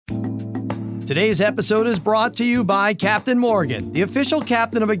Today's episode is brought to you by Captain Morgan, the official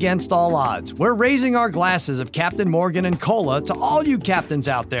captain of Against All Odds. We're raising our glasses of Captain Morgan and Cola to all you captains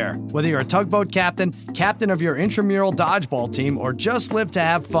out there. Whether you're a tugboat captain, captain of your intramural dodgeball team, or just live to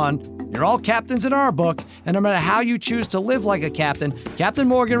have fun, you're all captains in our book, and no matter how you choose to live like a captain, Captain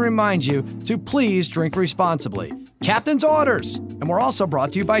Morgan reminds you to please drink responsibly. Captain's orders! And we're also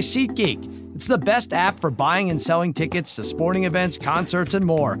brought to you by SeatGeek. It's the best app for buying and selling tickets to sporting events, concerts, and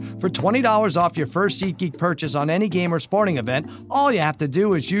more. For $20 off your first SeatGeek purchase on any game or sporting event, all you have to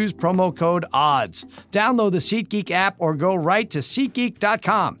do is use promo code ODDS. Download the SeatGeek app or go right to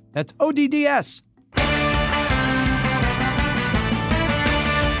SeatGeek.com. That's ODDS.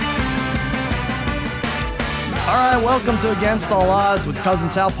 All right, welcome to Against All Odds with Cousin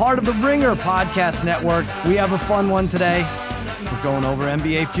Sal, part of the Ringer Podcast Network. We have a fun one today. We're going over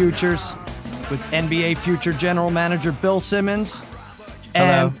NBA futures with NBA future general manager Bill Simmons.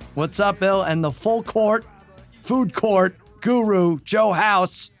 And hello. What's up, Bill? And the full court, food court guru, Joe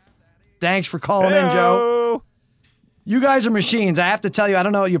House. Thanks for calling in, Joe. You guys are machines. I have to tell you, I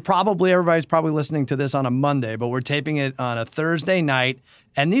don't know, everybody's probably listening to this on a Monday, but we're taping it on a Thursday night.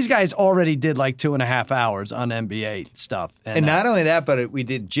 And these guys already did like 2.5 hours on NBA stuff. And not only that, but we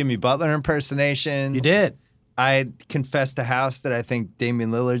did Jimmy Butler impersonations. You did. I confessed to House that I think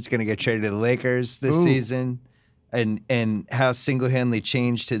Damian Lillard's going to get traded to the Lakers this season, and House single-handedly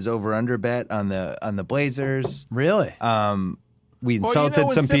changed his over/under bet on the Blazers. Really? We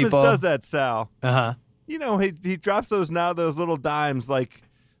insulted some Simmons people. Does that, Sal? Uh-huh. He drops those little dimes like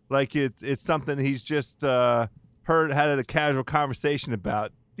it's something he's just had a casual conversation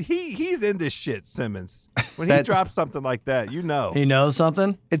about. He's into shit, Simmons. When he drops something like that, He knows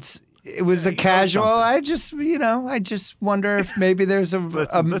something? It was a casual. I just wonder if maybe there's a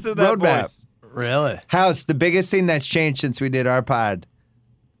listen to that roadmap. voice. Really? House, the biggest thing that's changed since we did our pod,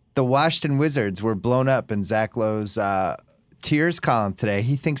 the Washington Wizards were blown up in Zach Lowe's tiers column today.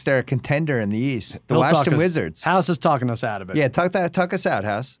 He thinks they're a contender in the East. The Washington Wizards. House is talking us out of it. Yeah, talk us out,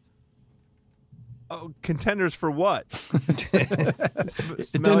 House. Oh, contenders for what? It didn't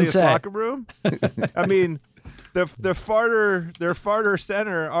Smelliest say. locker room? I mean, their farter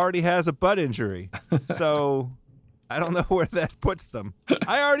center already has a butt injury, so I don't know where that puts them.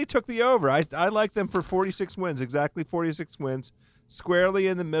 I already took the over. I like them for 46 wins, exactly 46 wins, squarely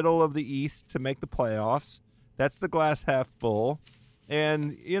in the middle of the East to make the playoffs. That's the glass half full,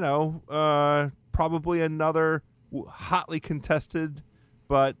 and probably another hotly contested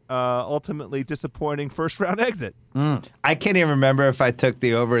but ultimately disappointing first-round exit. I can't even remember if I took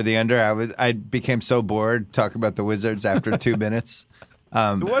the over or the under. I became so bored talking about the Wizards after 2 minutes.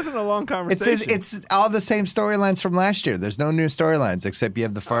 It wasn't a long conversation. It's all the same storylines from last year. There's no new storylines except you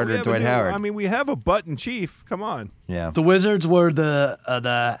have the farter Dwight Howard. I mean, we have a button chief. Come on. Yeah. The Wizards were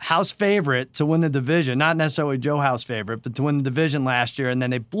the house favorite to win the division, not necessarily Joe House favorite, but to win the division last year, and then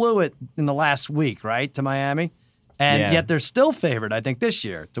they blew it in the last week, right, to Miami? And yet they're still favored, I think, this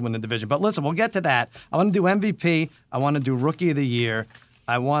year to win the division. But listen, we'll get to that. I want to do MVP. I want to do Rookie of the Year.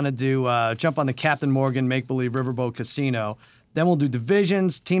 I want to do jump on the Captain Morgan Make-Believe Riverboat Casino. Then we'll do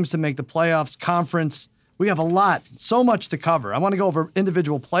divisions, teams to make the playoffs, conference. We have a lot, so much to cover. I want to go over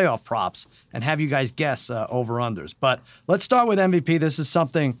individual playoff props and have you guys guess over-unders. But let's start with MVP. This is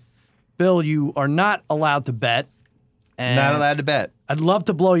something, Bill, you are not allowed to bet. And not allowed to bet. I'd love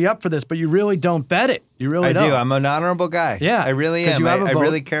to blow you up for this, but you really don't bet it. You really don't. I do. I'm an honorable guy. Yeah. I really am. I vote.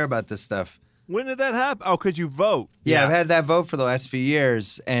 really care about this stuff. When did that happen? Oh, could you vote? Yeah, I've had that vote for the last few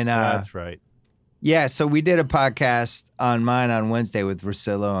years. And that's right. Yeah, so we did a podcast on mine on Wednesday with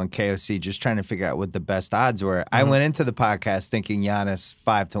Russillo on KOC, just trying to figure out what the best odds were. I went into the podcast thinking Giannis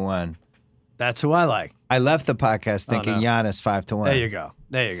 5-1. That's who I like. I left the podcast thinking Giannis 5-1. There you go.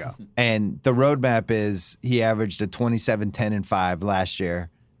 There you go. And the roadmap is he averaged a 27, 10, and 5 last year.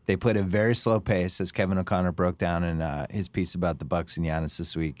 They played a very slow pace, as Kevin O'Connor broke down in his piece about the Bucks and Giannis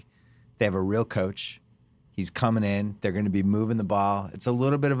this week. They have a real coach. He's coming in. They're going to be moving the ball. It's a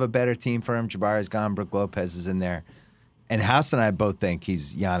little bit of a better team for him. Jabari's gone. Brook Lopez is in there. And House and I both think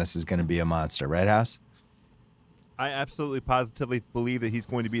Giannis is going to be a monster. Right, House? I absolutely positively believe that he's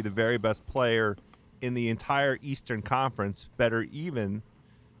going to be the very best player in the entire Eastern Conference, better even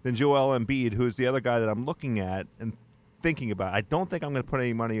than Joel Embiid, who is the other guy that I'm looking at and thinking about. I don't think I'm going to put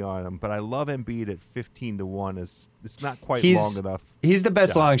any money on him, but I love Embiid at 15-1. It's not quite long enough. He's the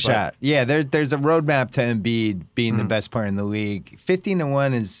best long shot. Yeah, there's a roadmap to Embiid being the best player in the league.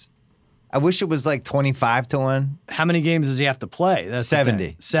 15-1 is. I wish it was like 25-1. How many games does he have to play? That's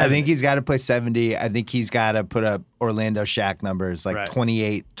 70. 70. I think he's got to play 70. I think he's got to put up Orlando Shaq numbers like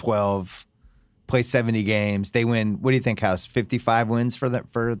 28, 12, play 70 games. They win. What do you think, House? 55 wins for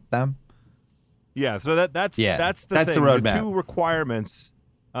them? Yeah, so that's the That's thing. the roadmap. Two requirements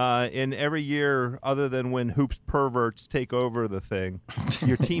in every year, other than when hoops perverts take over the thing.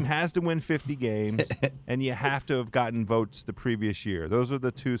 Your team has to win 50 games, and you have to have gotten votes the previous year. Those are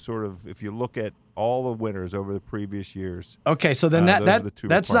the two sort of, if you look at all the winners over the previous years. Okay, so then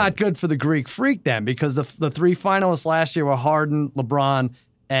that's not good for the Greek Freak then, because the three finalists last year were Harden, LeBron,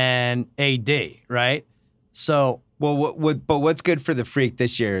 and AD, right? So, well, but what's good for the Freak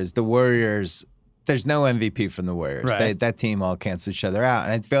this year is the Warriors. There's no MVP from the Warriors. Right. That team all cancel each other out.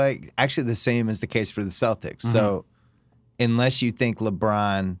 And I feel like actually the same is the case for the Celtics. So unless you think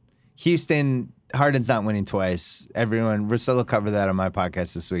LeBron, Houston, Harden's not winning twice. Russillo covered that on my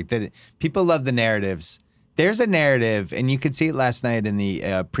podcast this week. That people love the narratives. There's a narrative, and you could see it last night in the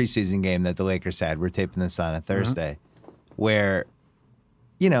preseason game that the Lakers had. We're taping this on a Thursday, where,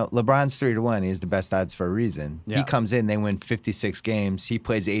 LeBron's 3-1. He has the best odds for a reason. Yeah. He comes in, they win 56 games. He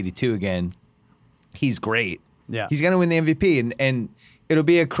plays 82 again. He's great. Yeah. He's going to win the MVP, and it'll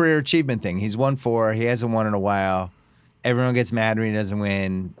be a career achievement thing. He's won 4. He hasn't won in a while. Everyone gets mad when he doesn't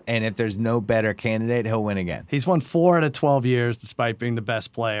win, and if there's no better candidate, he'll win again. He's won 4 out of 12 years despite being the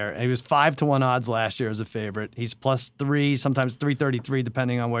best player. He was 5-1 odds last year as a favorite. He's +3, sometimes 333,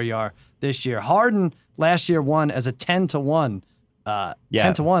 depending on where you are this year. Harden last year won as a 10-1,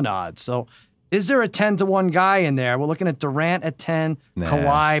 10-1 odds. So is there a 10-1 guy in there? We're looking at Durant at 10,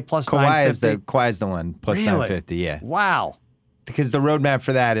 Kawhi plus 950. Kawhi's the one, plus Really? 950, yeah. Wow. Because the roadmap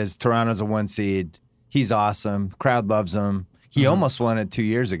for that is Toronto's a 1 seed. He's awesome. Crowd loves him. He almost won it 2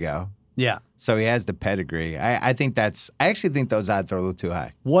 years ago. Yeah. So he has the pedigree. I actually think those odds are a little too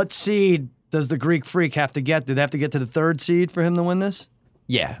high. What seed does the Greek Freak have to get? Do they have to get to the 3rd seed for him to win this?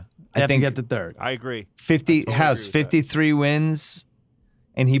 Yeah. They have to get the 3rd. I agree. 53 wins,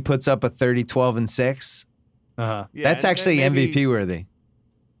 and he puts up a 30, 12, and 6. Uh-huh. Yeah, That's actually MVP worthy.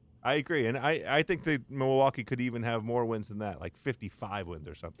 I agree, and I think that Milwaukee could even have more wins than that, like 55 wins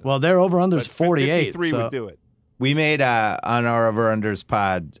or something. Well, their over-under's But 48. 53 so. would do it. We made on our over-unders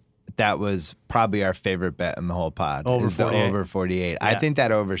pod, that was probably our favorite bet in the whole pod. Over is the 48. over 48. I think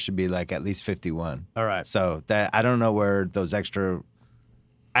that over should be like at least 51. All right. So that I don't know where those extra.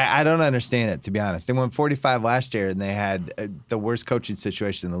 I don't understand it, to be honest. They won 45 last year, and they had the worst coaching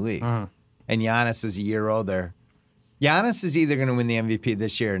situation in the league. And Giannis is a year older. Giannis is either going to win the MVP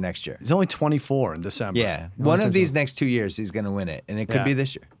this year or next year. He's only 24 in December. Yeah. One of these next 2 years, he's going to win it, and it could be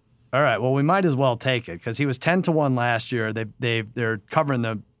this year. All right. Well, we might as well take it because he was 10-1 last year. They're covering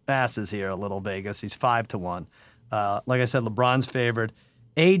the asses here a little, Vegas. He's 5-1. Like I said, LeBron's favored.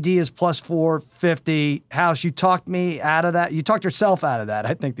 AD is plus 450. House, you talked me out of that. You talked yourself out of that,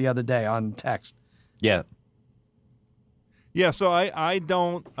 I think, the other day on text. Yeah. Yeah, so I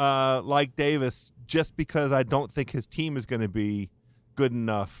don't like Davis just because I don't think his team is going to be good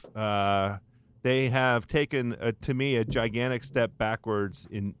enough. They have taken, to me, a gigantic step backwards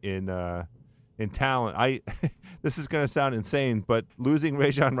in talent. This is going to sound insane, but losing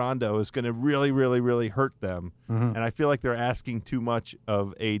Rajon Rondo is going to really, really, really hurt them. And I feel like they're asking too much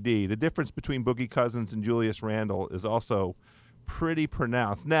of AD. The difference between Boogie Cousins and Julius Randle is also pretty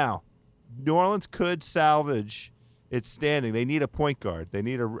pronounced. Now, New Orleans could salvage its standing. They need a point guard. They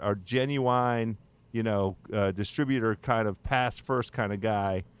need a genuine, distributor kind of pass first kind of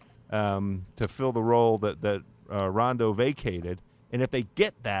guy to fill the role that Rondo vacated. And if they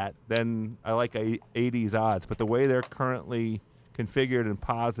get that, then I like AD's odds. But the way they're currently configured and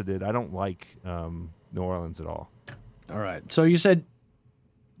posited, I don't like New Orleans at all. All right. So you said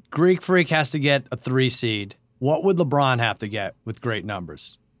Greek Freak has to get a 3 seed. What would LeBron have to get with great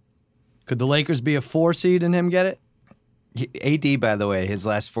numbers? Could the Lakers be a 4 seed and him get it? AD, by the way, his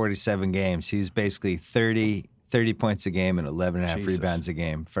last 47 games, he's basically 30 points a game and 11.5 rebounds a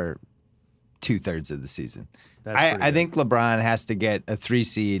game for 2/3 of the season. I think LeBron has to get a 3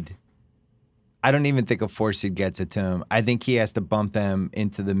 seed. I don't even think a 4 seed gets it to him. I think he has to bump them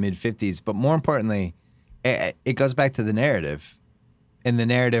into the mid-50s. But more importantly, it goes back to the narrative. And the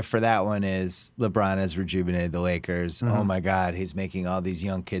narrative for that one is LeBron has rejuvenated the Lakers. Oh, my God, he's making all these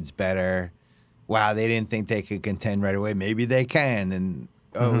young kids better. Wow, they didn't think they could contend right away. Maybe they can. And,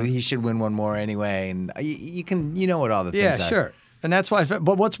 he should win one more anyway. And you know what all the things are. Yeah, sure. And that's why.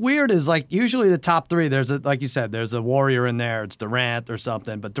 But what's weird is, like, usually the top 3, like you said, there's a Warrior in there. It's Durant or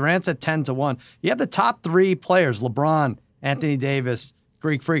something. But Durant's at 10-1. You have the top 3 players: LeBron, Anthony Davis,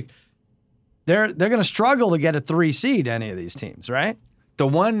 Greek Freak. They're going to struggle to get a 3 seed. Any of these teams, right? The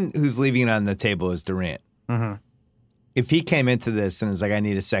one who's leaving it on the table is Durant. If he came into this and was like, I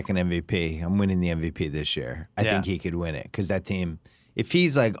need a second MVP, I'm winning the MVP this year, I think he could win it. Because that team, if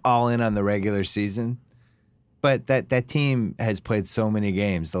he's like all in on the regular season, But that team has played so many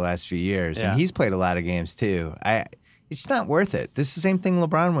games the last few years, Yeah. and he's played a lot of games too. It's not worth it. This is the same thing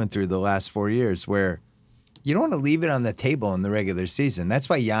LeBron went through the last 4 years, where you don't want to leave it on the table in the regular season. That's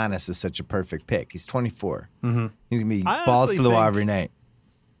why Giannis is such a perfect pick. He's 24. Mm-hmm. He's gonna be I balls honestly to the wall think- every night.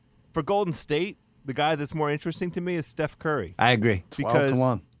 For Golden State, the guy that's more interesting to me is Steph Curry. I agree. 12 to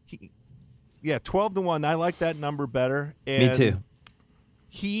 1. 12-1. I like that number better. Me And too.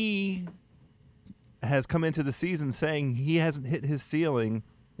 He has come into the season saying he hasn't hit his ceiling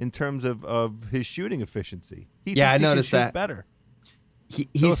in terms of his shooting efficiency. He Yeah, thinks I he can noticed shoot that. better. He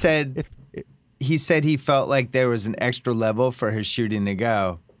So if- said if- he said he felt like there was an extra level for his shooting to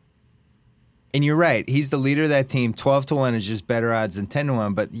go. And you're right. He's the leader of that team. 12 to 1 is just better odds than 10 to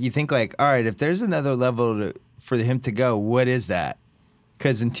 1. But you think like, all right, if there's another level for him to go, what is that?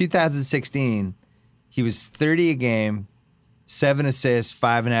 Because in 2016, he was 30 a game, 7 assists,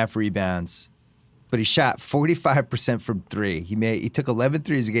 5.5 rebounds. But he shot 45% from three. He took 11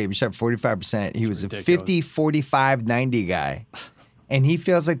 threes a game. He shot 45%. He was ridiculous. a 50, 45, 90 guy. And he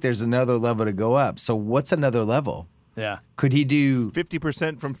feels like there's another level to go up. So what's another level? Yeah. Could he do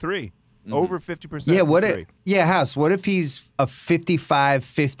 50% from three. Over 50%. Yeah, from what three. House, what if he's a 55,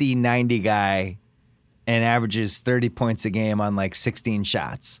 50, 90 guy and averages 30 points a game on like 16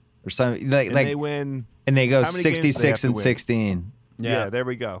 shots or something And they win. and they go how many games do they 66 have and to win? 16. Yeah. There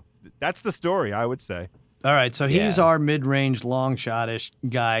we go. That's the story, I would say. All right, so he's Yeah. our mid-range long shot-ish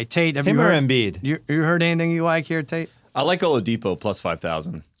guy. Tate, have Him you or heard, Embiid? You heard anything you like here, Tate? I like Oladipo plus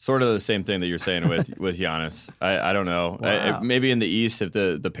 5,000. Sort of the same thing that you're saying with Giannis. I don't know. Wow. Maybe in the East, if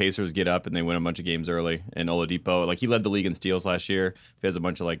the Pacers get up and they win a bunch of games early, and Oladipo, like he led the league in steals last year. If he has a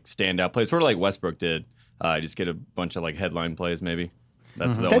bunch of like standout plays, sort of like Westbrook did, just get a bunch of like headline plays maybe.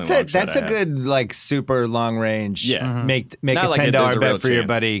 That's the only long shot That's I a have. good like super long range. Yeah. Make Not a like $10 there's a real bet for your chance.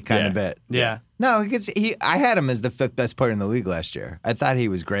 buddy kind of Yeah. bet. Yeah. No, I had him as the 5th best player in the league last year. I thought he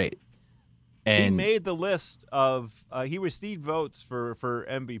was great. And He made the list of. He received votes for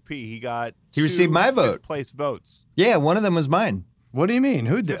MVP. He got. He received two my vote. fifth-place votes. yeah, one of them was mine. What do you mean?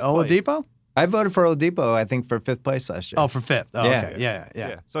 Who did? Fifth place. Oladipo? I voted for Oladipo, I think, for 5th place last year. Oh, for fifth. Oh, Yeah. okay.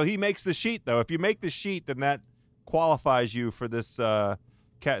 Yeah. So he makes the sheet, though. If you make the sheet, then that qualifies you for this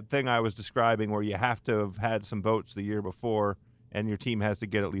thing I was describing, where you have to have had some votes the year before, and your team has to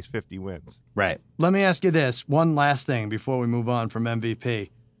get at least 50 wins. Right. Let me ask you this. One last thing before we move on from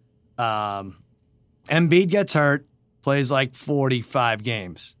MVP. Embiid gets hurt, plays like 45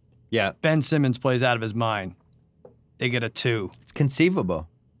 games. Yeah. Ben Simmons plays out of his mind. They get a 2. It's conceivable.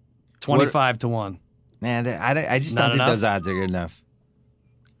 25 to 1. Man, I just Not don't think enough? those odds are good enough.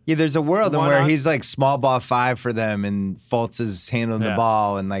 Yeah, there's a world in Why where not? he's like small ball 5 for them and Fultz is handling Yeah. the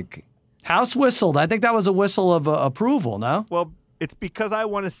ball and like House whistled. I think that was a whistle of approval, no? Well, it's because I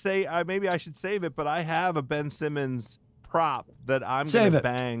want to say maybe I should save it, but I have a Ben Simmons prop that I'm Save going to it.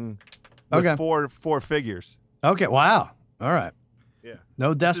 bang with Okay. four figures. Okay, wow. All right. Yeah.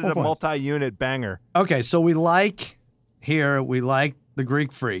 No This is decimal a points. multi-unit banger. Okay, so we like the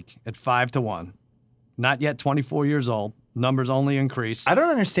Greek Freak at 5 to 1. Not yet 24 years old. Numbers only increase. I don't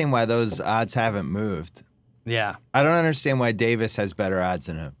understand why those odds haven't moved. Yeah. I don't understand why Davis has better odds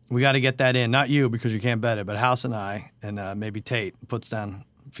than him. We got to get that in. Not you because you can't bet it, but House and I, and maybe Tate puts down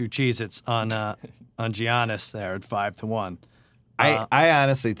a few Cheez-Its on Giannis there at 5 to 1. I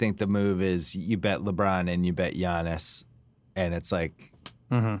honestly think the move is you bet LeBron and you bet Giannis, and it's like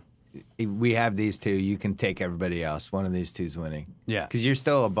we have these two. You can take everybody else. One of these two's winning. Yeah. Because you're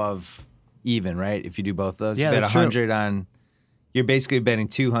still above even, right? If you do both those, Yeah, you bet that's true. 100 on. You're basically betting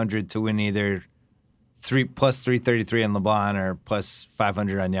 200 to win either plus 333 on LeBron or plus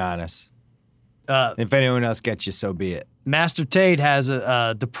 500 on Giannis. If anyone else gets you, so be it. Master Tate has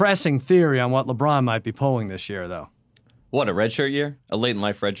a depressing theory on what LeBron might be pulling this year, though. What, a red shirt year? A late in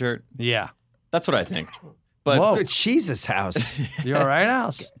life red shirt? Yeah. That's what I think. But Whoa. Good Jesus, House. You all right,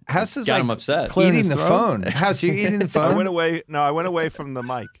 House? House is got like him upset. Clearing eating his the throat? phone. House, you eating the I went phone? away. No, I went away from the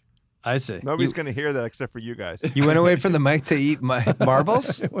mic. I see. Nobody's going to hear that except for you guys. You went away from the mic to eat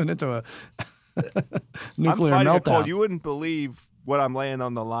marbles? It went into a I'm nuclear fighting a meltdown. cold. You wouldn't believe what I'm laying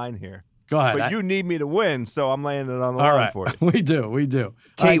on the line here. Go ahead. But you need me to win, so I'm laying it on the all line right. for you. We do.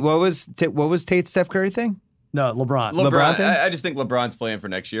 Tate, what was Tate's Steph Curry thing? No, LeBron. LeBron thing? I just think LeBron's playing for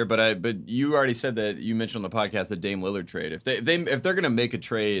next year. But you already said that you mentioned on the podcast the Dame Lillard trade. If they're going to make a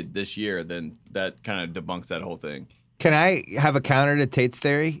trade this year, then that kind of debunks that whole thing. Can I have a counter to Tate's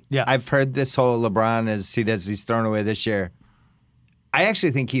theory? Yeah. I've heard this whole LeBron he's thrown away this year. I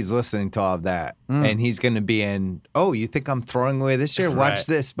actually think he's listening to all of that, and he's going to be in. Oh, you think I'm throwing away this year? Watch Right.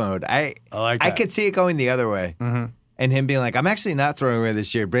 this mode. I like I that. could see it going the other way, and him being like, I'm actually not throwing away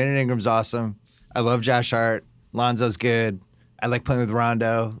this year. Brandon Ingram's awesome. I love Josh Hart. Lonzo's good. I like playing with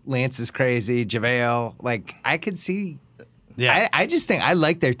Rondo. Lance is crazy. JaVale. Like, I could see. Yeah. I just think I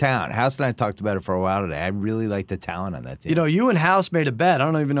like their talent. House and I talked about it for a while today. I really like the talent on that team. You know, you and House made a bet. I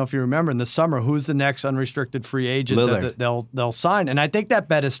don't even know if you remember in the summer who's the next unrestricted free agent Lillard. that they'll sign, and I think that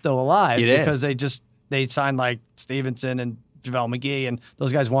bet is still alive It because is. they signed like Stevenson and JaVale McGee, and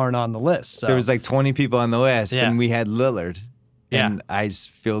those guys weren't on the list. So. There was like 20 people on the list, Yeah. and we had Lillard. Yeah. And I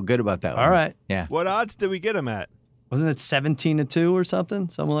feel good about that one. All right. Yeah. What odds did we get him at? Wasn't it 17-2 or something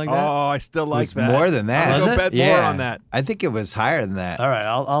like that? Oh, I still It like was that. more than that. I'll Was go it? bet Yeah. more on that. I think it was higher than that. All right,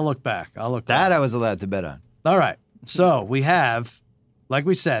 I'll look back. That I was allowed to bet on. All right. So we have, like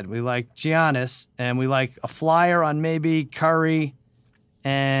we said, we like Giannis, and we like a flyer on maybe Curry,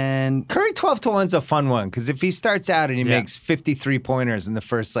 and Curry 12-1 is a fun one because if he starts out and he Yeah. makes 53 pointers in the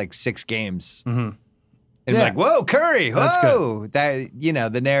first like 6 games, and Yeah. like, whoa, Curry, That's whoa, that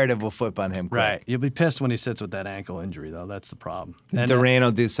the narrative will flip on him. Quick. right, you'll be pissed when he sits with that ankle injury, though. That's the problem. And, Durant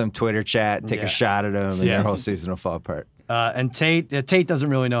will do some Twitter chat, take Yeah. a shot at him, and Yeah. their whole season will fall apart. and Tate doesn't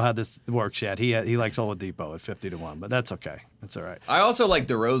really know how this works yet. He likes Oladipo at 50-1, but that's okay. That's all right. I also like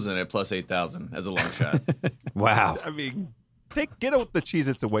DeRozan at plus 8,000 as a long shot. Wow. I mean, get the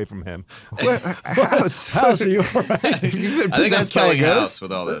Cheez-Its away from him. House, House, are you all right? You've been I think I'm possessed by a killing ghost? House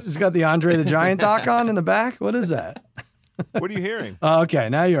with all He's this. got the Andre the Giant doc on in the back. What is that? What are you hearing? Okay,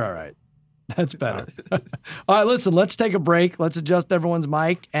 now you're all right. That's better. All right, listen, let's take a break. Let's adjust everyone's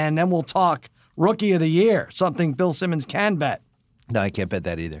mic, and then we'll talk Rookie of the Year, something Bill Simmons can bet. No, I can't bet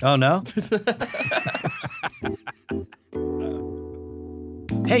that either. Oh, no?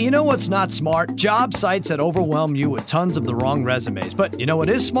 Hey, you know what's not smart? Job sites that overwhelm you with tons of the wrong resumes. But you know what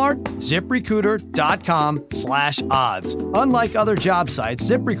is smart? ZipRecruiter.com/odds. Unlike other job sites,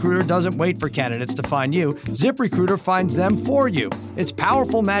 ZipRecruiter doesn't wait for candidates to find you. ZipRecruiter finds them for you. Its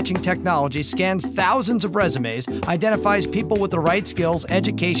powerful matching technology scans thousands of resumes, identifies people with the right skills,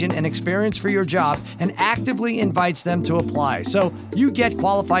 education, and experience for your job, and actively invites them to apply. So you get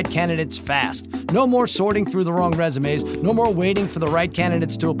qualified candidates fast. No more sorting through the wrong resumes. No more waiting for the right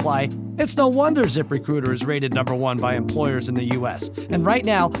candidates to apply. It's no wonder ZipRecruiter is rated #1 by employers in the U.S. And right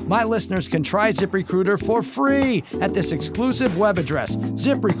now, my listeners can try ZipRecruiter for free at this exclusive web address,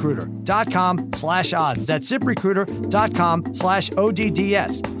 ZipRecruiter.com/odds. That's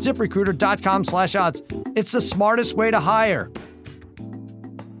ZipRecruiter.com/ODDS. ZipRecruiter.com/odds. It's the smartest way to hire.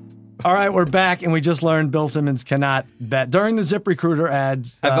 All right, we're back, and we just learned Bill Simmons cannot bet. During the ZipRecruiter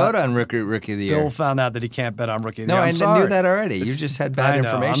ads, I vote on Rookie of the Year. Bill found out that he can't bet on Rookie of the No, Year. I I'm sorry. knew that already. You just had bad I know.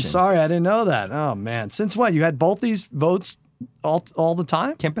 information. I'm sorry, I didn't know that. Oh man, since when? You had both these votes all the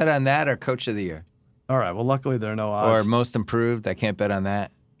time? Can't bet on that or Coach of the Year. All right. Well, luckily there are no odds. Or Most Improved. I can't bet on that.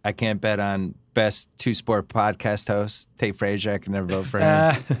 I can't bet on Best Two-Sport Podcast Host. Tate Frazier. I can never vote for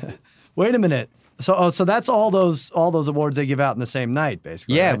him. Wait a minute. So that's all those awards they give out in the same night,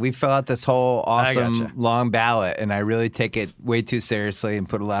 basically. Yeah, right? we fill out this whole awesome gotcha. long ballot, and I really take it way too seriously and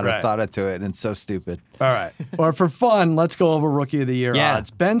put a lot of Right. thought into it, and it's so stupid. All right. Or for fun, let's go over Rookie of the Year Yeah. odds.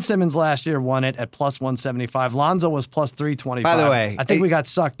 Ben Simmons last year won it at plus 175. Lonzo was plus 325. By the way, I think we got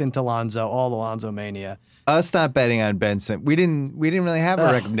sucked into Lonzo, all the Lonzo mania. Us not betting on Ben Simmons, we didn't really have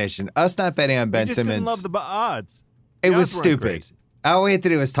a recommendation. Us not betting on Ben You just Simmons, didn't love the odds. it The was odds weren't stupid. great. All we had to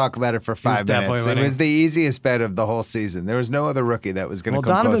do was talk about it for 5 definitely minutes. It winning. was the easiest bet of the whole season. There was no other rookie that was going to Well,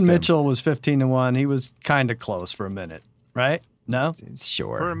 come close Donovan to him. Mitchell was 15-1. He was kind of close for a minute, right? No?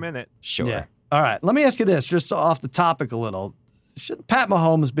 Sure. For a minute. Sure. Yeah. All right. Let me ask you this, just off the topic a little. Should Pat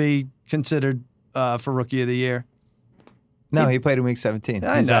Mahomes be considered for Rookie of the Year? No, he played in week 17.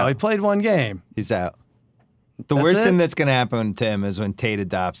 I He's know. out. He played one game. He's out. The That's worst it? thing that's going to happen to him is when Tate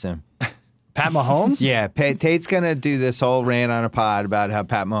adopts him. Pat Mahomes? Yeah, Tate's going to do this whole rant on a pod about how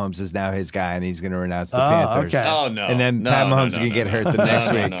Pat Mahomes is now his guy and he's going to renounce the Panthers. okay. Oh, no. And then No, Pat no, Mahomes no, is going to no, get no. hurt the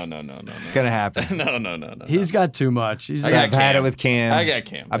next week. No. It's going to happen. No. He's got too much. He's I got I've had Cam. it with Cam. I got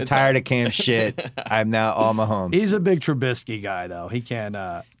Cam. I'm It's tired all of Cam's shit. I'm now all Mahomes. He's a big Trubisky guy, though. He can't.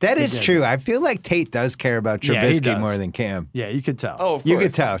 That is true. I feel like Tate does care about Yeah, he Trubisky does. more than Cam. Yeah, you could tell. Oh, of You course.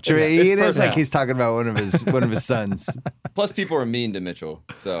 could tell. It's It is like perfect. he's talking about one of his sons. Plus, people are mean to Mitchell,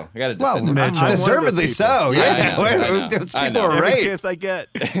 so I got to Well, defend him. Mitchell. deservedly so. Yeah, I know. those I people know. are Every right. chance I get.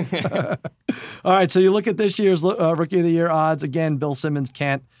 All right, so you look at this year's Rookie of the Year odds. Again, Bill Simmons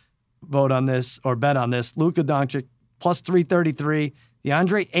can't vote on this or bet on this. Luka Doncic, plus 333.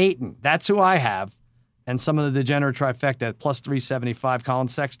 DeAndre Ayton, that's who I have. And some of the degenerate trifecta at plus 375. Colin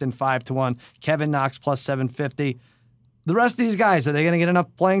Sexton, 5-1. Kevin Knox, plus 750. The rest of these guys, are they going to get enough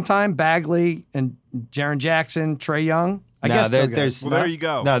playing time? Bagley and Jaren Jackson, Trae Young? I No, guess they'll get there's it. Well, there you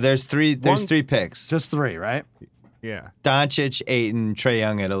go. No, there's three One- picks. Just three, right? Yeah. Doncic, Ayton, Trae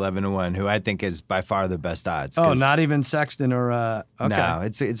Young at 11-1, who I think is by far the best odds. Oh, not even Sexton or okay. No,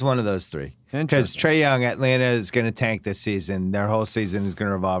 it's one of those three. Because Interesting. Trae Young, Atlanta is going to tank this season. Their whole season is going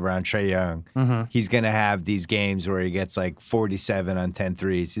to revolve around Trae Young. Mm-hmm. He's going to have these games where he gets like 47 on 10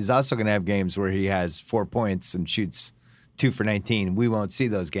 threes. He's also going to have games where he has 4 points and shoots 2 for 19. We won't see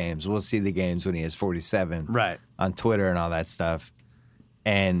those games. We'll see the games when he has 47 Right. on Twitter and all that stuff.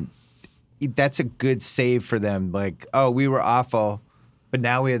 And that's a good save for them. Like, oh, we were awful, but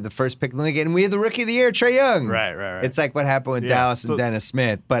now we have the first pick in the league, and we have the Rookie of the Year, Trae Young. Right. It's like what happened with Yeah, Dallas and so- Dennis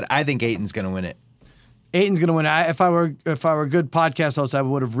Smith, but I think Ayton's going to win it. Aiton's going to win. If I were a good podcast host, I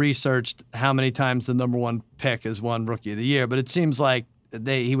would have researched how many times the number one pick has won Rookie of the Year. But it seems like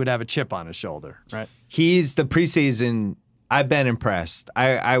he would have a chip on his shoulder, right? He's the preseason. I've been impressed.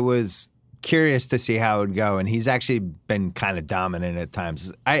 I was curious to see how it would go, and he's actually been kind of dominant at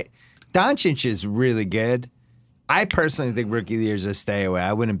times. Doncic is really good. I personally think Rookie of the Year is a stay away.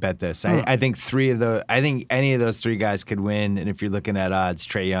 I wouldn't bet this. I think I think any of those three guys could win. And if you're looking at odds,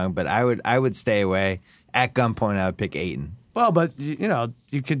 Trae Young. But I would stay away. At gunpoint, I would pick Ayton. Well, but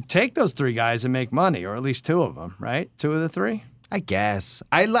you could take those three guys and make money, or at least two of them, right? Two of the three. I guess.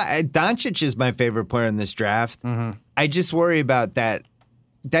 Doncic is my favorite player in this draft. Mm-hmm. I just worry about that.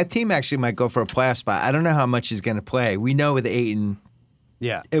 That team actually might go for a playoff spot. I don't know how much he's going to play. We know with Ayton,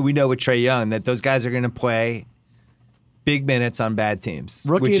 Yeah. and we know with Trae Young that those guys are going to play big minutes on bad teams,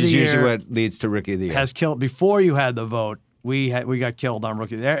 Rookie which of the is usually Year what leads to Rookie of the Year. Has killed before you had the vote. We got killed on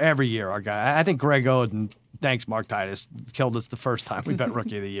Rookie every year. Our guy, I think Greg Oden. Thanks, Mark Titus. Killed us the first time we bet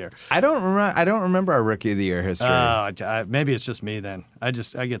Rookie of the Year. I don't remember our Rookie of the Year history. Maybe it's just me then. I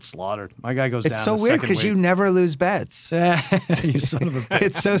get slaughtered. My guy goes down. It's so the weird second because you week. never lose bets. You son of a bitch.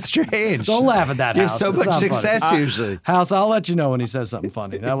 It's so strange. Don't laugh at that, You have House. so It's much not funny. success usually. House, I'll let you know when he says something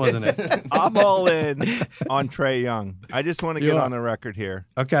funny. That wasn't it. I'm all in on Trae Young. I just want to You get are. on the record here.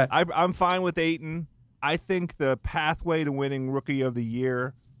 Okay. I'm fine with Ayton. I think the pathway to winning Rookie of the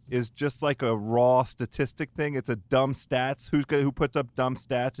Year is just like a raw statistic thing. It's a dumb stats. Who puts up dumb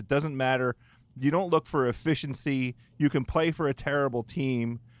stats? It doesn't matter. You don't look for efficiency. You can play for a terrible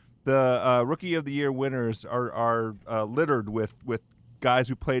team. The Rookie of the Year winners are littered with guys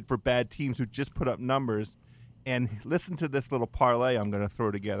who played for bad teams who just put up numbers. And listen to this little parlay I'm going to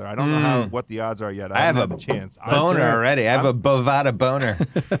throw together. I don't know what the odds are yet. I have haven't a had the chance. Boner already. I have a Bovada boner.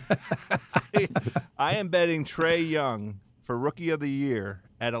 I am betting Trae Young for Rookie of the Year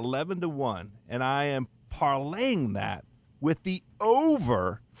at 11-1, and I am parlaying that with the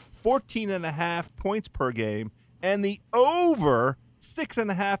over 14.5 points per game and the over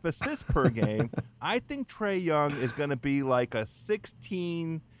 6.5 assists per game. I think Trae Young is going to be like a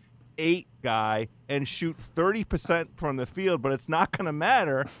 16-8 guy and shoot 30% from the field, but it's not going to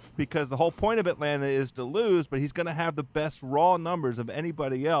matter because the whole point of Atlanta is to lose, but he's going to have the best raw numbers of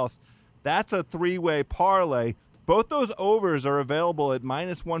anybody else. That's a three-way parlay. Both those overs are available at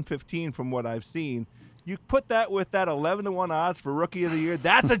minus 115 from what I've seen. You put that with that 11-1 odds for Rookie of the Year.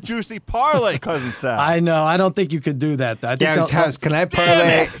 That's a juicy parlay, Cousin Sal. I know. I don't think you could do that. I think Gav's house. Can I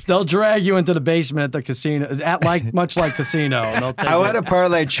parlay? they'll drag you into the basement at the casino, much like casino. And they'll take I want you. to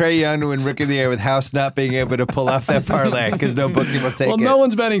parlay Trae Young to win Rookie of the Year with House not being able to pull off that parlay because no bookie will take Well, it. no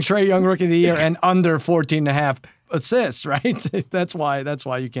one's betting Trae Young Rookie of the Year and under 14.5 assists, right? That's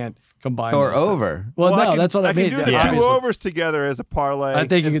why you can't combine or those two. over. Well, no, I can, that's what I mean. can do the Yeah, two obviously. overs together as a parlay. I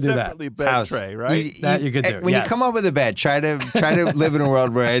think you and could do that. separately bet House. Trae, right? That you could do, When yes. you come up with a bet, try to live in a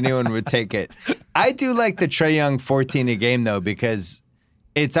world where anyone would take it. I do like the Trae Young 14 a game though because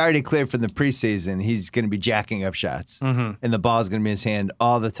it's already clear from the preseason he's going to be jacking up shots, and the ball's going to be in his hand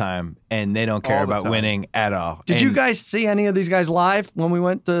all the time, and they don't care All the about time. winning at all. Did you And- guys see any of these guys live when we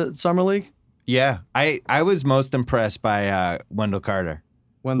went to Summer League? Yeah, I was most impressed by Wendell Carter.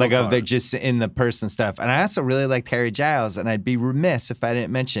 Wendell Like of the Carter. just in the person stuff. And I also really liked Harry Giles, and I'd be remiss if I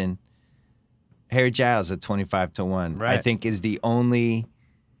didn't mention Harry Giles at 25-1. Right. I think is the only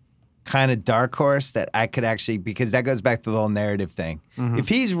kind of dark horse that I could actually, because that goes back to the whole narrative thing. If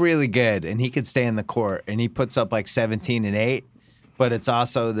he's really good and he could stay in the court and he puts up like 17 and 8, but it's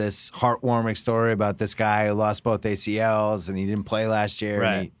also this heartwarming story about this guy who lost both ACLs and he didn't play last year.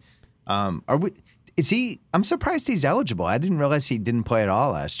 Right. And I'm surprised he's eligible. I didn't realize he didn't play at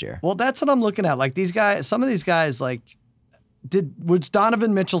all last year. Well, that's what I'm looking at. Like these guys, some of these guys, like, was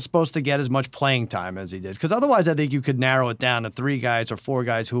Donovan Mitchell supposed to get as much playing time as he did? Because otherwise, I think you could narrow it down to 3 guys or 4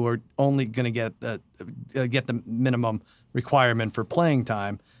 guys who are only going to get the minimum requirement for playing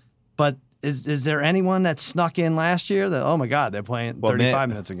time. But is there anyone that snuck in last year that, oh my God, they're playing 35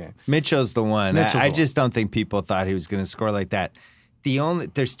 minutes a game? Mitchell's the one. Mitchell's I the just don't think people thought he was going to score like that.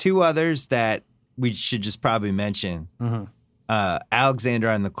 There's 2 others that we should just probably mention Mm-hmm. Alexander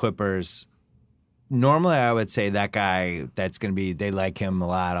on the Clippers. Normally, I would say that guy, that's going to be, they like him a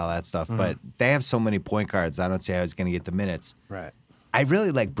lot, all that stuff. But they have so many point guards, I don't see how he's going to get the minutes. Right. I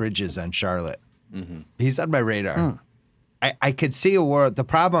really like Bridges on Charlotte. He's on my radar. I could see a world. The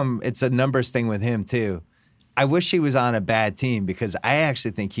problem, it's a numbers thing with him, too. I wish he was on a bad team because I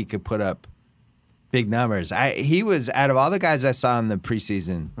actually think he could put up big numbers. He was, out of all the guys I saw in the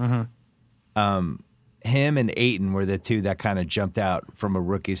preseason, him and Ayton were the two that kind of jumped out from a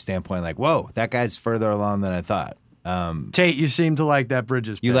rookie standpoint. Like, whoa, that guy's further along than I thought. Tate, you seem to like that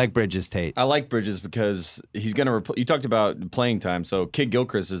Bridges pick. You like Bridges, Tate? I like Bridges because he's going to you talked about playing time. So Kid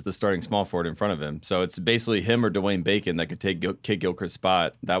Gilchrist is the starting small forward in front of him. So it's basically him or Dwayne Bacon that could take Kid Gilchrist's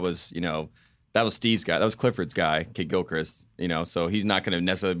spot. That was, that was Steve's guy. That was Clifford's guy, Kid Gilchrist, so he's not going to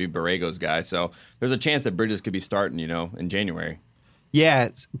necessarily be Borrego's guy. So there's a chance that Bridges could be starting, in January. Yeah,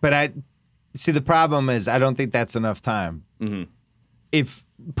 but see, the problem is I don't think that's enough time. If,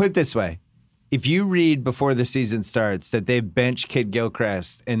 put it this way, if you read before the season starts that they bench Kid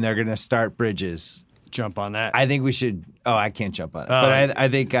Gilchrist and they're going to start Bridges, Jump on that. I think we should. Oh, I can't jump on it, but I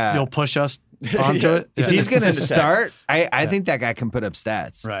think You'll push us onto it? if he's going to Send a text. start, I think that guy can put up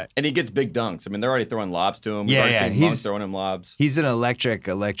stats. Right. And he gets big dunks. I mean, they're already throwing lobs to him. We've Yeah, already yeah, seen Monk he's- throwing him lobs. He's an electric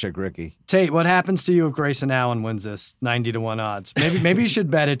rookie. Tate, what happens to you if Grayson Allen wins this 90-1 odds? Maybe you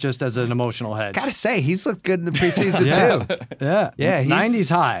should bet it just as an emotional hedge. Gotta say, he's looked good in the preseason too. Yeah. Yeah, he's- 90's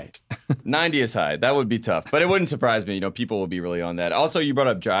high. 90 is high. That would be tough, but it wouldn't surprise me. People will be really on that. Also, you brought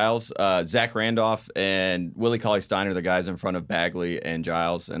up Giles, Zach Randolph, and Willie Cauley-Stein are the guys in front of Bagley and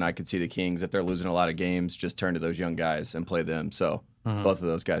Giles. And I could see the Kings, if they're losing a lot of games, just turn to those young guys and play them. So both of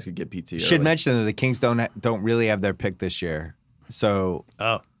those guys could get PT. Should early. mention that the Kings don't really have their pick this year. So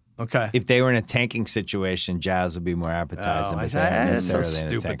Oh, okay. if they were in a tanking situation, Giles would be more appetizing. but they're not It's so necessarily in a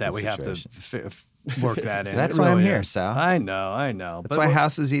stupid that we tanking have to situation. work that in. That's It why I'm really here, is. Sal. I know. That's why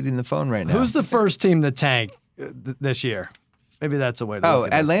House is eating the phone right now. Who's the first team to tank this year? Maybe that's a way to Oh, look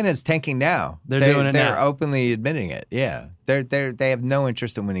at this. Atlanta's tanking now. They're doing it They're now. openly admitting it. Yeah, they have no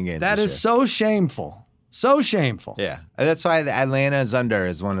interest in winning games. That this is so shameful. So shameful. year. Yeah, that's why the Atlanta's under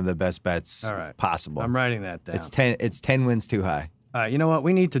is one of the best bets All right. possible. I'm writing that down. It's 10 wins too high. You know what?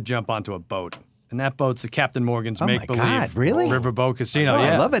 We need to jump onto a boat. And that boat's the Captain Morgan's Oh my Make-Believe God, really? Riverboat Casino. Oh,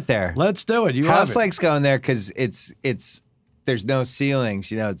 yeah. I love it there. Let's do it. You House love it. likes going there because it's there's no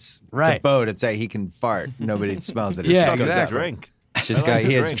ceilings. It's a Right. boat. It's like he can fart. Nobody smells it. It Yeah, just goes exactly. out. Drink. Just I go. like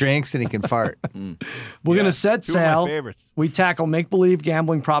He to has drink. drinks and he can fart. We're going to set Two of my sail. favorites. We tackle make-believe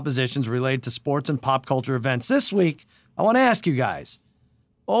gambling propositions related to sports and pop culture events. This week, I want to ask you guys,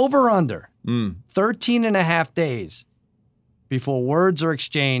 over under 13 and a half days before words are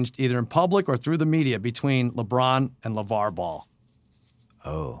exchanged either in public or through the media between LeBron and LeVar Ball.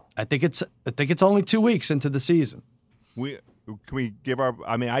 Oh, I think it's only 2 weeks into the season. Can we give our?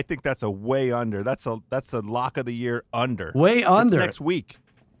 I mean, I think that's a way under. That's a lock of the year under. Way It's under. next week.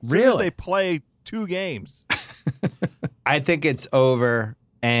 As soon as Really? they play 2 games. I think it's over,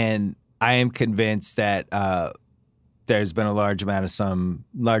 and I am convinced that there's been a large amount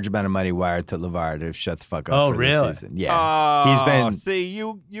of money wired to LeVar to shut the fuck up. Oh, for really? This season. Yeah, he's been. See,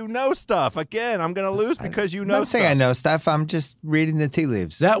 you know stuff. Again, I'm going to lose because you I'm know not saying stuff. I know stuff. I'm just reading the tea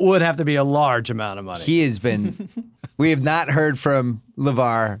leaves. That would have to be a large amount of money. He has been. We have not heard from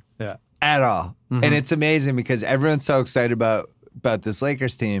LeVar yeah. at all, and it's amazing because everyone's so excited about this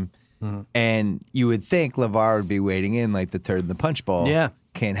Lakers team, and you would think LeVar would be waiting in like the turd in the punch bowl. Yeah.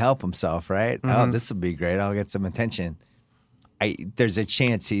 Can't help himself, right? Oh, this will be great. I'll get some attention. There's a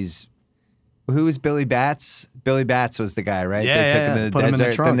chance he's. Who was Billy Batts? Billy Batts was the guy, right? Yeah, they took yeah, him yeah. to the Put him in the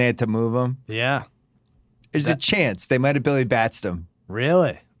desert, trunk. then they had to move him. Yeah. There's a chance they might have Billy Battsed him.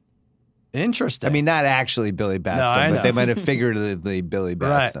 Really? Interesting. I mean, not actually Billy Battsed No, I him, know. but they might have figuratively Billy Battsed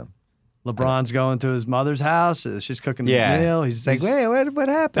Right. him. LeBron's going to his mother's house. She's cooking the Yeah. meal. He's It's like, he's wait, what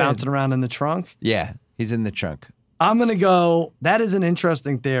happened? bouncing around in the trunk. Yeah, he's in the trunk. I'm going to go. That is an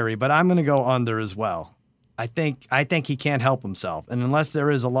interesting theory, but I'm going to go under as well. I think he can't help himself, and unless there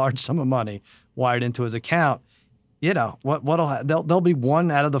is a large sum of money wired into his account, there'll be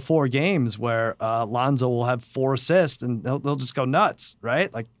 1 out of the 4 games where Lonzo will have 4 assists, and they'll just go nuts,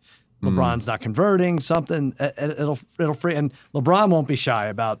 right? Like LeBron's not converting something. It'll free, and LeBron won't be shy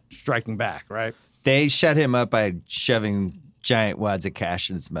about striking back, right? They shut him up by shoving giant wads of cash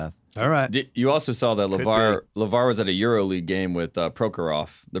in his mouth. All right. You also saw that LeVar was at a EuroLeague game with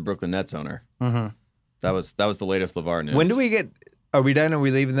Prokhorov, the Brooklyn Nets owner. Mm-hmm. That was the latest LeVar news. When do we get Are we done? Are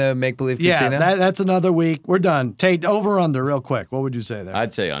we leaving the make-believe casino? Yeah, that's another week. We're done. Tate, over under real quick. What would you say there?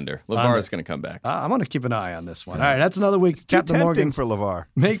 I'd say under. LeVar's going to come back. I'm going to keep an eye on this one. All right, that's another week. Captain Tempting Morgan's for LeVar.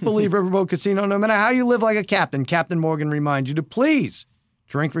 Make-Believe Riverboat Casino. No matter how you live like a captain, Captain Morgan reminds you to please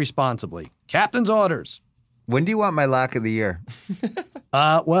drink responsibly. Captain's orders. When do you want my lock of the year?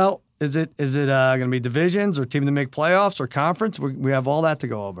 Well, is it going to be divisions or team to make playoffs or conference? We have all that to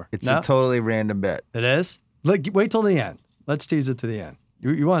go over. It's No? a totally random bet. It is? Look, wait till the end. Let's tease it to the end.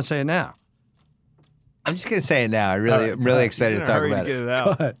 You want to say it now? I'm just gonna say it now. I'm right, really excited He's to in a talk hurry about to it. get it Go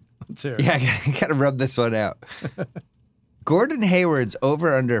out. ahead. Let's hear it. Yeah, I gotta rub this one out. Gordon Hayward's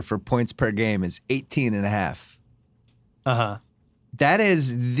over/under for points per game is 18.5. Uh-huh. That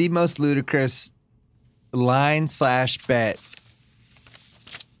is the most ludicrous line/bet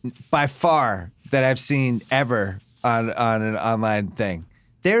by far that I've seen ever on an online thing.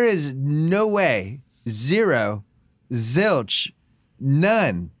 There is no way, zero, zilch,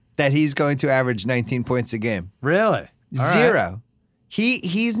 none, that he's going to average 19 points a game. Really? All right. Zero.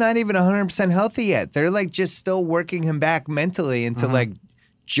 He's not even 100% healthy yet. They're like just still working him back mentally into like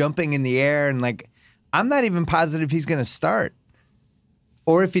jumping in the air, and like I'm not even positive he's going to start.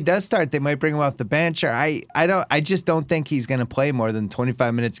 Or if he does start, they might bring him off the bench. Or I just don't think he's going to play more than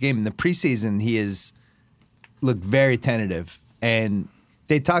 25 minutes a game. In the preseason, he has looked very tentative, and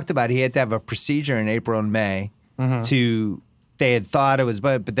they talked about he had to have a procedure in April and May to. They had thought it was,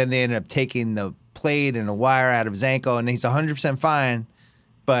 but then they ended up taking the plate and a wire out of his ankle, and he's 100% fine.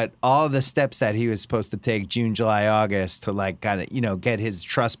 But all the steps that he was supposed to take June, July, August to like kind of get his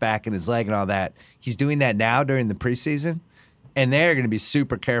trust back in his leg and all that, he's doing that now during the preseason, and they're going to be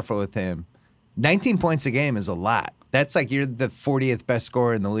super careful with him. 19 points a game is a lot. That's like you're the 40th best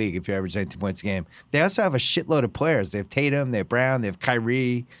scorer in the league if you average 19 points a game. They also have a shitload of players. They have Tatum, they have Brown, they have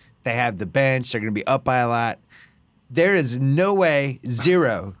Kyrie, they have the bench. They're going to be up by a lot. There is no way,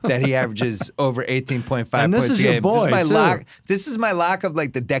 zero, that he averages over 18.5 And this points is a your game. boy, this is my too. lock. This is my lock of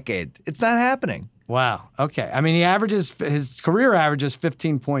like the decade. It's not happening. Wow. Okay. I mean, his career average is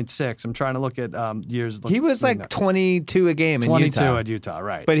 15.6. I'm trying to look at years. He was like 22 a game in 22 Utah. at Utah,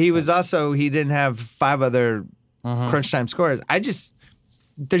 right? But he was also, he didn't have 5 other crunch time scorers.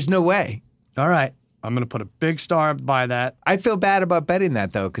 There's no way. All right. I'm going to put a big star by that. I feel bad about betting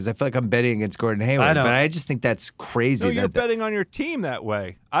that though, because I feel like I'm betting against Gordon Hayward. I don't. But I just think that's crazy. No, you're that betting on your team that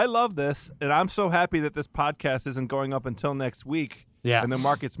way. I love this, and I'm so happy that this podcast isn't going up until next week. Yeah. And the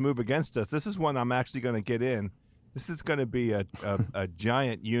markets move against us. This is one I'm actually going to get in. This is going to be a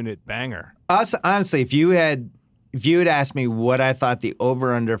giant unit banger. Also, honestly, if you had asked me what I thought the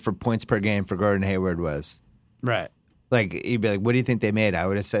over/under for points per game for Gordon Hayward was, Right. like you'd be like, what do you think they made? I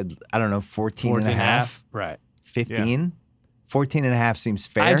would have said, I don't know, 14 and a half, Right. 15. 14 and a half seems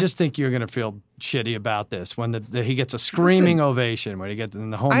fair. I just think you're going to feel shitty about this when he gets a screaming ovation when he gets in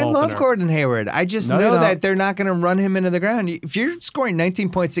the home I opener. love Gordon Hayward. I just No, you know don't. that they're not going to run him into the ground. If you're scoring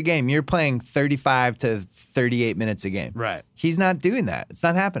 19 points a game, you're playing 35 to 38 minutes a game. Right. He's not doing that. It's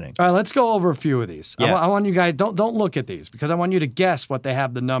not happening. All right, let's go over a few of these. Yeah. I want you guys, don't look at these because I want you to guess what they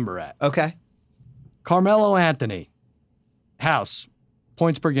have the number at. Okay. Carmelo Anthony, house,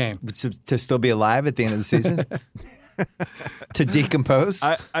 points per game. To still be alive at the end of the season? To decompose?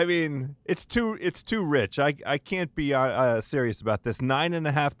 I mean, it's too rich. I can't be serious about this.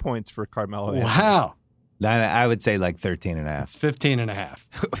 9.5 points for Carmelo. Anthony. Wow. I would say like 13 and a half. It's 15 and a half.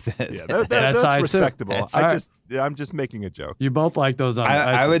 Yeah, That's that's high, too. respectable. That's all right. I'm just making a joke. You both like those on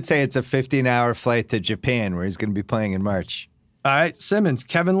I would say it's a 15-hour flight to Japan where he's going to be playing in March. All right, Simmons,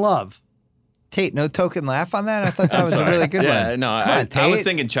 Kevin Love. Tate, no token laugh on that? I thought that was a really good Yeah, one. no, Come on, I Tate. was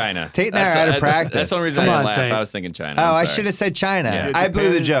thinking China. Tate and I are out of practice. That's the only reason Come I on, laughed. Tate. I was thinking China. Oh, I'm I sorry. should have said China. Yeah. I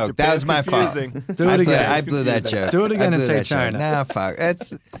blew the Japan- joke. That was my fault. confusing. Do it again. I blew that confusing. joke. Do it again I and blew say that joke. China. Nah, fuck.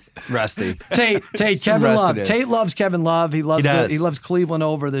 That's rusty. Tate, Some Kevin Love. rustiness. Tate loves Kevin Love. He loves does. he loves Cleveland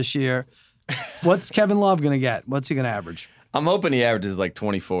over this year. What's Kevin Love going to get? What's he going to average? I'm hoping he averages like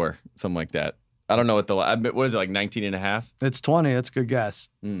 24, something like that. I don't know what is it, like 19 and a half? It's 20. That's a good guess.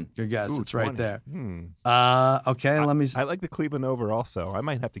 Mm. Good guess. Ooh, it's right 20. there. Hmm. Okay, let me. I like the Cleveland over also. I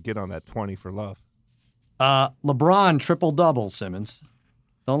might have to get on that 20 for Love. LeBron triple double. Simmons.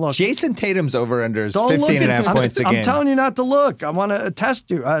 Don't look. Jason Tatum's over-under is Don't 15 look and a at- half points a game. I'm telling you not to look. I want to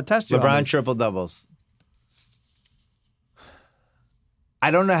test you. Test you. on LeBron this. triple-doubles. I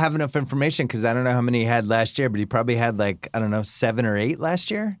don't have enough information because I don't know how many he had last year, but he probably had like, I don't know, 7 or 8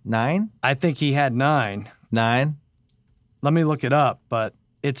 last year? 9? I think he had 9. 9? Let me look it up, but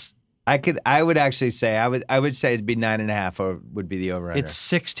it's I would actually say, I would say it'd be 9.5 or would be the over-under. it's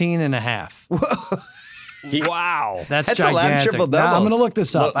 16 and a half. Wow. That's a lot of gigantic. triple-doubles. Now, I'm going to look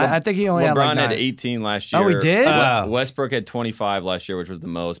this up. Le- I think he only had LeBron like had 9. 18 last year. Oh, he did? Westbrook had 25 last year, which was the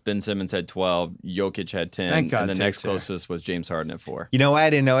most. Ben Simmons had 12. Jokic had 10. Thank God and the Tate's next here. closest was James Harden at 4. You know why I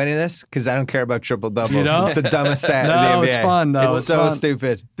didn't know any of this? Because I don't care about triple doubles. You don't? It's the dumbest stat No, in the NBA. it's fun, though. It's It's so fun.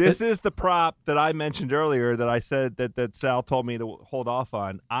 stupid. This is the prop that I mentioned earlier that I said that Sal told me to hold off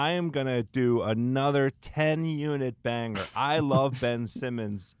on. I am going to do another 10-unit banger. I love Ben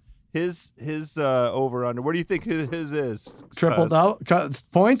Simmons. His over under. What do you think his is? Triple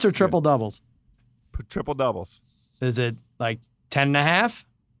points or triple doubles? Triple doubles. Is it like 10.5?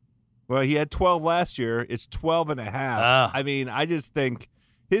 Well, he had 12 last year. It's 12.5. I mean, I just think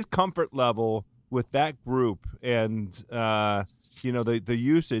his comfort level with that group and the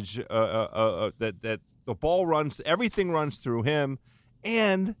usage that the ball runs, everything runs through him,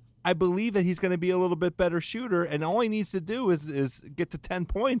 and I believe that he's going to be a little bit better shooter, and all he needs to do is get to 10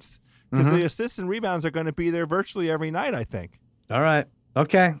 points because the assists and rebounds are going to be there virtually every night, I think. All right.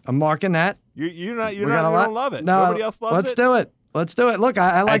 Okay. I'm marking that. You don't love it. No, Nobody else loves let's it. do it. Let's do it. Look,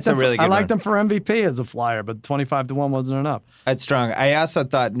 I like That's a them. really good I like one. them for MVP as a flyer, but 25-1 wasn't enough. That's strong. I also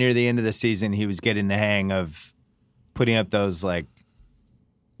thought near the end of the season he was getting the hang of putting up those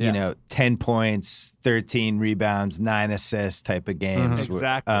 10 points, 13 rebounds, 9 assists type of games.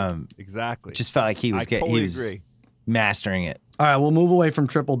 Exactly. Just felt like he was totally agree. mastering it. All right, we'll move away from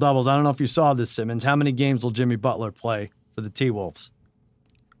triple doubles. I don't know if you saw this, Simmons. How many games will Jimmy Butler play for the T-Wolves?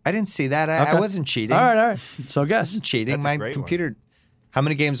 I didn't see that. Okay. I wasn't cheating. All right. So I guess. wasn't cheating. That's a My great computer. How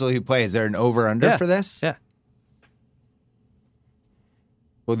many games will he play? Is there an over/under Yeah. for this? Yeah.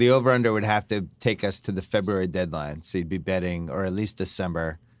 Well, the over/under would have to take us to the February deadline. So you'd be betting, or at least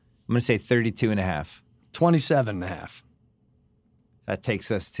December. I'm going to say 32.5. 27.5. That takes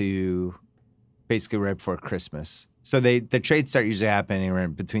us to basically right before Christmas. So the trades start usually happening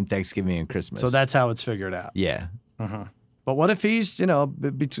around between Thanksgiving and Christmas. So that's how it's figured out. yeah. But what if he's,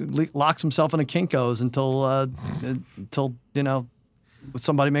 locks himself in a Kinko's until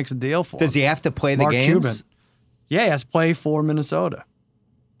somebody makes a deal for him? Does he have to play the Mark games? Cuban. Yeah, he has to play for Minnesota.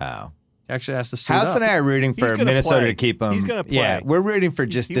 Oh. He actually has to suit House up. and I are rooting for gonna Minnesota play. to keep him. He's gonna play. Yeah, we're rooting for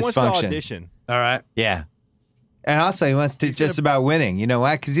just He wants to dysfunction. audition. All right. Yeah. And also, he wants to just about winning. You know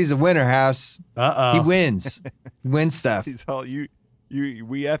why? Because he's a winner, House. Uh-oh. He wins. Wins stuff. He's all we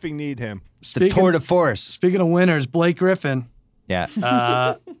effing need him. It's the tour de force. Speaking of winners, Blake Griffin, Yeah.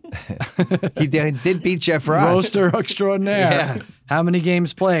 He did beat Jeff Ross. roaster extraordinaire. Yeah. How many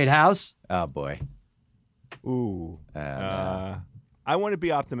games played, House? Oh, boy. Ooh. no. I want to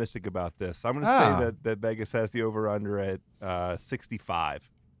be optimistic about this. I'm going to say that Vegas has the over/under at 65.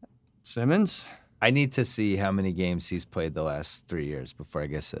 Simmons? I need to see how many games he's played the last 3 years before I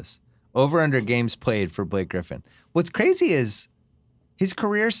guess this. Over/under games played for Blake Griffin. What's crazy is his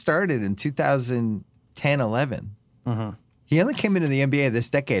career started in 2010-11. He only came into the NBA this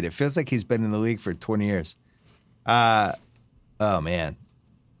decade. It feels like he's been in the league for 20 years. Oh, man.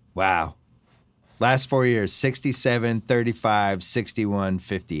 Wow. Last 4 years, 67, 35, 61,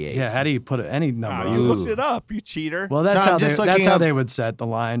 58. Yeah, how do you put any number You on looked this? it up, you cheater. Well, that's No, how I'm just that's looking how up- they would set the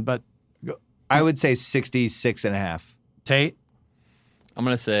line. But I would say 66.5. Tate, I'm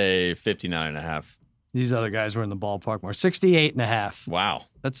going to say 59.5. these other guys were in the ballpark more. 68.5. Wow.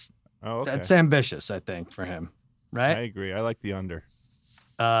 That's okay. that's ambitious, I think, for him. I Right? agree. I like the under.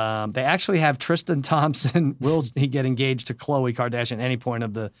 They actually have Tristan Thompson. Will he get engaged to Khloe Kardashian at any point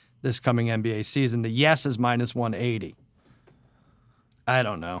of this coming NBA season? The yes is minus 180. I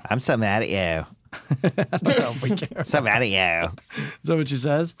don't know. I'm so mad at you. I don't know if we care. So mad at you. Is that what she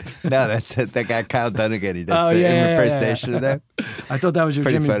says? No, that's it. That guy Kyle Dunnigan. He does Oh, the yeah, impersonation of that. I thought that was your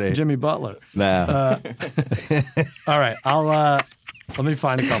Pretty funny. Jimmy Butler. No. All right, I'll let me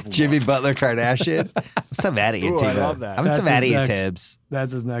find a couple. Jimmy more. Butler Kardashian. I'm so mad at you, Ooh, I T-Bone. love that. I'm so That's mad at his you, next. Tibbs.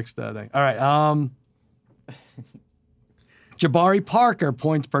 That's his next thing. All right, Jabari Parker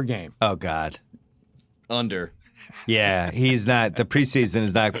points per game. Oh, God. Under. Yeah, he's not. The preseason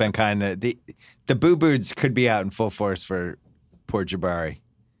has not been kind of. The boo-boos could be out in full force for poor Jabari.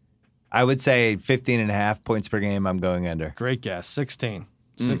 I would say 15.5 points per game. I'm going under. Great guess. 16.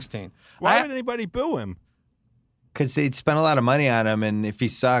 16. Why would anybody boo him? Because they'd spent a lot of money on him, and if he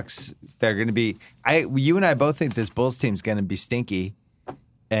sucks, they're going to be. You and I both think this Bulls team's going to be stinky,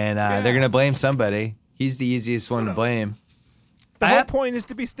 and they're going to blame somebody. He's the easiest one to blame. The whole point is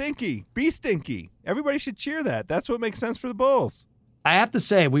to be stinky. Be stinky. Everybody should cheer that. That's what makes sense for the Bulls. I have to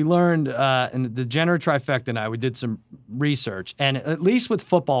say, we learned in the Degenerate Trifecta and I, we did some research, and at least with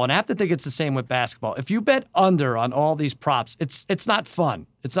football, and I have to think it's the same with basketball. If you bet under on all these props, it's not fun.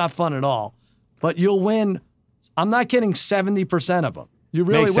 It's not fun at all. But you'll win, I'm not kidding, 70% of them. You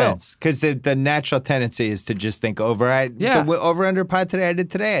really Makes will. sense. Because the natural tendency is to just think over. Yeah. The over-under pod today,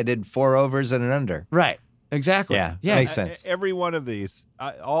 I did 4 overs and an under. Right. Exactly. Yeah. Yeah. Makes sense. Every one of these,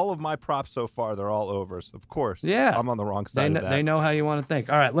 all of my props so far, they're all overs. Of course. Yeah. I'm on the wrong side of that. They know how you want to think.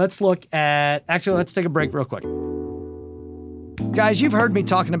 All right, let's look at. Actually, let's take a break real quick. Guys, you've heard me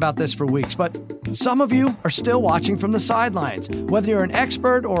talking about this for weeks, but some of you are still watching from the sidelines. Whether you're an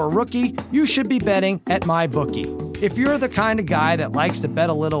expert or a rookie, you should be betting at MyBookie. If you're the kind of guy that likes to bet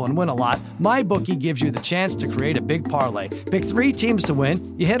a little and win a lot, MyBookie gives you the chance to create a big parlay. Pick 3 teams to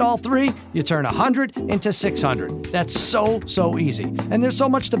win. You hit all 3, you turn 100 into 600. That's so easy. And there's so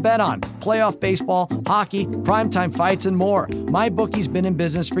much to bet on. Playoff baseball, hockey, primetime fights, and more. MyBookie's been in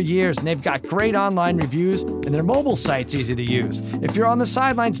business for years, and they've got great online reviews, and their mobile site's easy to use. If you're on the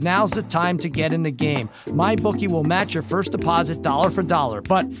sidelines, now's the time to get in the game. MyBookie will match your first deposit dollar for dollar,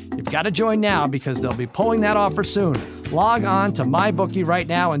 but you've got to join now because they'll be pulling that offer soon. Log on to MyBookie right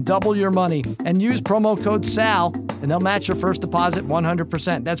now and double your money and use promo code SAL, and they'll match your first deposit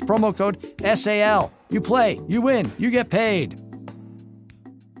 100%. That's promo code SAL. You play, you win, you get paid.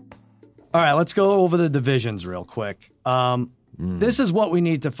 All right, let's go over the divisions real quick. This is what we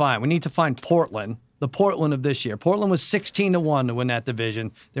need to find. We need to find Portland. The Portland of this year. Portland was 16-1 to win that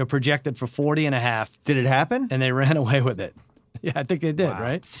division. They were projected for 40.5. Did it happen? And they ran away with it. Yeah, I think they did,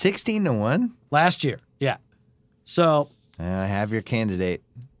 right? 16-1? Last year, yeah. So I have your candidate.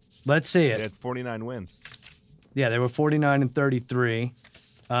 let's see They it. had 49 wins. Yeah, they were 49-33. Do you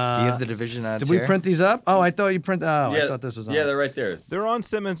have the division odds Did we here? print these up? Oh, I thought you printed. Oh, Yeah, I thought this was on. Yeah, they're right there. They're on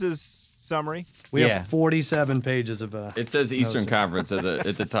Simmons's summary. We Yeah. have 47 pages of. It says Eastern Conference at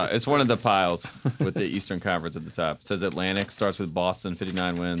the top. It's one of the piles with the Eastern Conference at the top. It says Atlantic starts with Boston,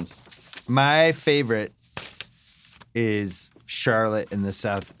 59 wins. My favorite is Charlotte in the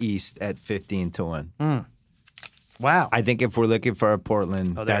Southeast at 15-1. Wow. I think if we're looking for a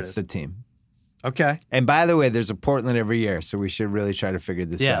Portland, there it that's is. the team. Okay. And by the way, there's a Portland every year, so we should really try to figure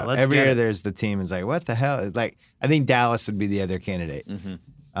this Yeah, out. let's Every get year it. there's the team is like, what the hell? Like, I think Dallas would be the other candidate.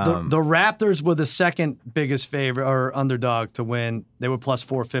 The Raptors were the second biggest favorite or underdog to win. They were plus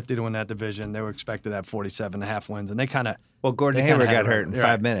 450 to win that division. They were expected to have 47.5 wins, and they kind of. Well, Gordon Hayward got hurt in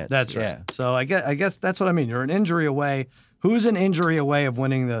 5 minutes. That's right. Yeah. So I guess that's what I mean. You're an injury away. Who's an injury away of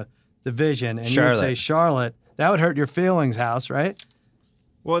winning the division? And you would say Charlotte. That would hurt your feelings, House, right?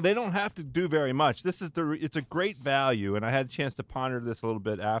 Well, they don't have to do very much. It's a great value, and I had a chance to ponder this a little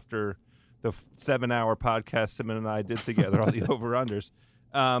bit after the 7-hour podcast Simon and I did together on the over-unders.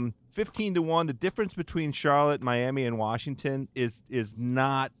 15-1. The difference between Charlotte, Miami, and Washington is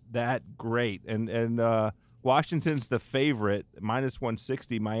not that great, and Washington's the favorite, minus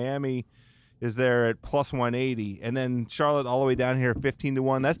 160. Miami is there at plus 180, and then Charlotte all the way down here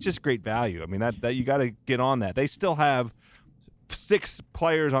 15-1. That's just great value. I mean, that you got to get on that. They still have 6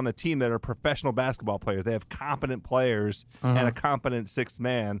 players on the team that are professional basketball players. They have competent players and a competent 6th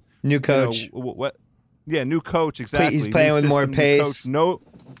man. New coach. What? Yeah, new coach, exactly. He's playing New with more system, new pace. coach.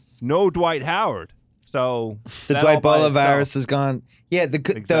 No Dwight Howard. So The that Dwight all by Bola itself. virus is gone. Yeah,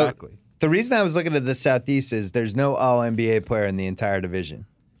 Exactly. The reason I was looking at the Southeast is there's no All-NBA player in the entire division.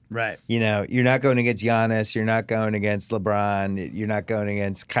 Right. You know, you're not going against Giannis. You're not going against LeBron. You're not going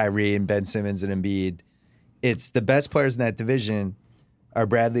against Kyrie and Ben Simmons and Embiid. It's the best players in that division are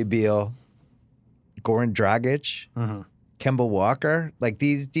Bradley Beal, Goran Dragic, Kemba Walker. Like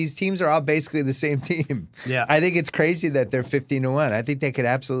these teams are all basically the same team. Yeah. I think it's crazy that they're 15-1. I think they could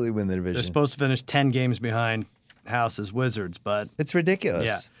absolutely win the division. They're supposed to finish 10 games behind House's Wizards, but It's ridiculous.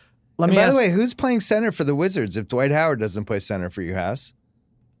 yeah. By the way, who's playing center for the Wizards if Dwight Howard doesn't play center for your house?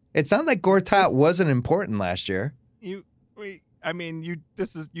 It's not like Gortat wasn't important last year. You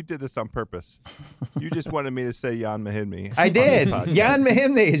did this on purpose. You just wanted me to say Jan Mahimni. I did. on this podcast. Jan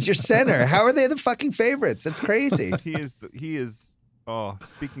Mahimni is your center. How are they the fucking favorites? That's crazy. He is. Oh,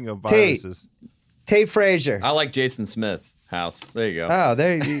 speaking of Tate. viruses, Tate Frazier. I like Jason Smith. House. There you go. Oh,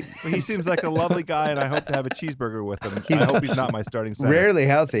 there you he seems like a lovely guy, and I hope to have a cheeseburger with him. I hope he's not my starting center. rarely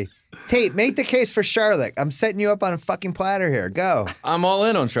healthy. Tate, make the case for Charlotte. I'm setting you up on a fucking platter here. Go. I'm all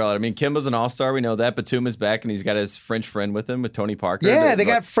in on Charlotte. I mean, Kimba's an all-star. We know that. Batum is back, and he's got his French friend with him, with Tony Parker. Yeah, they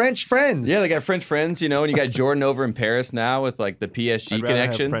got French friends. Yeah, they got French friends, you know, and you got Jordan over in Paris now with, like, the PSG I'd rather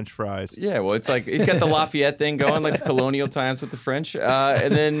connection. have French fries. Yeah, well, it's like he's got the Lafayette thing going, like the colonial times with the French.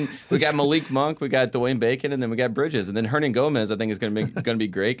 And then we got Malik Monk, we got Dwayne Bacon, and then we got Bridges. And then Hernan Gomez, I think, is going to be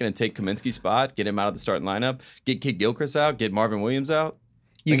great. Going to take Kaminsky's spot, get him out of the starting lineup, get Kid Gilchrist out, get Marvin Williams out.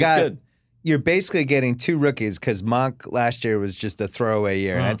 You're basically getting 2 rookies because Monk last year was just a throwaway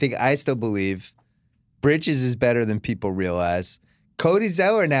year. And I still believe Bridges is better than people realize. Cody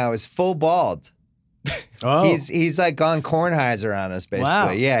Zeller now is full bald. Oh, He's like gone Kornheiser on us, basically.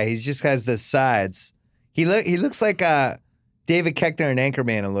 Wow. Yeah, he just has the sides. He looks like David Koechner and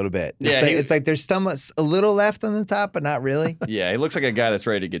Anchorman a little bit. Yeah, It's like there's some a little left on the top, but not really. Yeah, he looks like a guy that's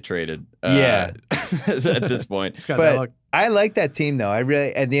ready to get traded. Yeah. At this point. it's got that But look. I like that team though.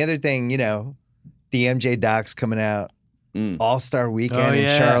 And the other thing, the MJ Doc's coming out. Mm. All-Star weekend Oh, in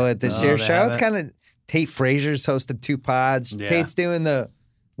yeah. Charlotte this Oh, year. they Charlotte's have kind of Tate Frazier's hosted 2 pods. Yeah. Tate's doing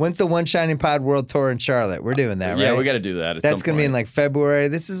when's the One Shining Pod World Tour in Charlotte? We're doing that, right? Yeah, we got to do that. That's going to be in like February.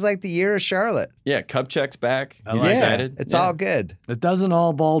 This is like the year of Charlotte. Yeah, Kupchak's back. I He's like excited. It's Yeah. all good. It doesn't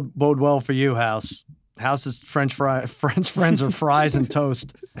all bode well for you, House. House's French friends are fries and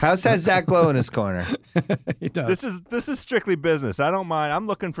toast. House has Zach Lowe in his corner. He does. This is strictly business. I don't mind. I'm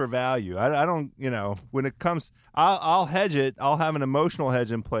looking for value. I don't, when it comes, I'll hedge it. I'll have an emotional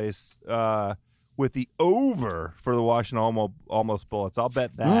hedge in place with the over for the Washington almost Bullets. I'll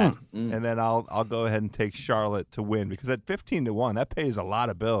bet that, and then I'll go ahead and take Charlotte to win because at 15-1, that pays a lot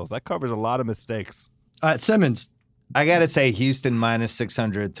of bills. That covers a lot of mistakes. Simmons. I got to say, Houston minus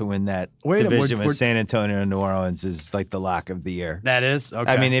 600 to win that Wait a minute, division we're- with San Antonio and New Orleans is like the lock of the year. That is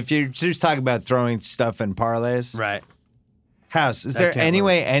okay. I mean, if you're just talking about throwing stuff in parlays, right. House, is That there can't any work.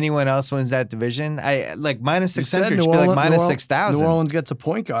 way anyone else wins that division? I like minus You said 600 should be like minus 6,000. New Orleans gets a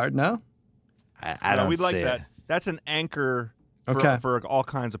point guard. No. I No, don't we'd see like it. that. That's an anchor for, Okay. for all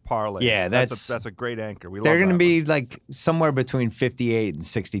kinds of parlays. Yeah, that's a great anchor. We They're love going to that be one. like somewhere between 58 and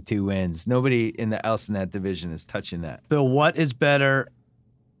 62 wins. Nobody else in that division is touching that. Bill, what is better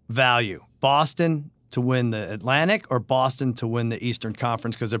value? Boston to win the Atlantic or Boston to win the Eastern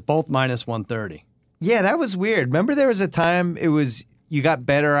Conference? Because they're both minus 130. Yeah, that was weird. Remember there was a time you got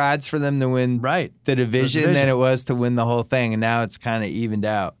better odds for them to win Right. the division division. than it was to win the whole thing, and now it's kind of evened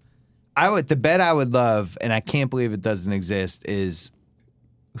out. The bet I would love, and I can't believe it doesn't exist, is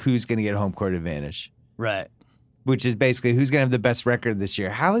who's going to get home court advantage, Right. which is basically who's going to have the best record this year.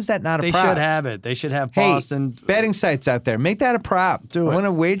 How is that not a They prop? should have it. They should have Hey, Boston. betting sites out there, make that a prop. Do it. I want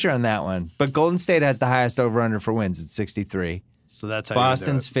to wager on that one. But Golden State has the highest over-under for wins at 63. So that's how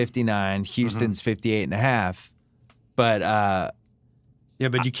Boston's you do 59. Houston's 58.5. But it. Yeah,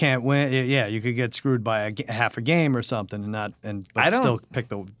 but you can't win. Yeah, you could get screwed by half a game or something, but I don't- still pick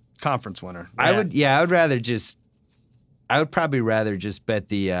the conference winner. I would probably rather just bet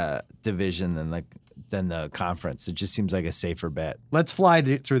the division than the conference. It just seems like a safer bet. Let's fly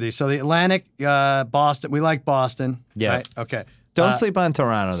through these. So the Atlantic, Boston. We like Boston. Yeah. Right? Okay. Don't sleep on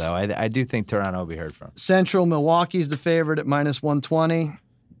Toronto, though. I do think Toronto will be heard from. Central, Milwaukee's the favorite at minus 120.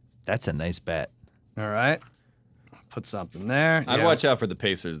 That's a nice bet. All right. Put something there. I'd Yeah. watch out for the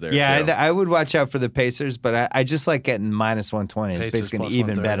Pacers there. Yeah, too. I would watch out for the Pacers, but I just like getting minus 120. It's Pacers basically an plus even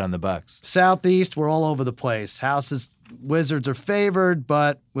 130. bet on the Bucks. Southeast, we're all over the place. Houses, Wizards are favored,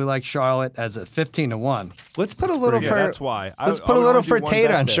 but we like Charlotte as a 15-1. Let's put a little Yeah, for that's why. let's I put a would little only do for one Tate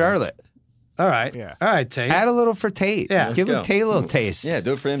bet on there. Charlotte. All right. Yeah. All right, Tate. Add a little for Tate. Yeah. Give Let's Tate a go. little taste. Yeah,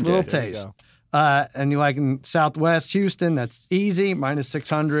 do it for MJ. Little There you taste. go. And you like in Southwest, Houston, that's easy, minus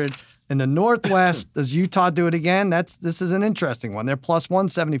 600. In the Northwest, does Utah do it again? This is an interesting one. They're plus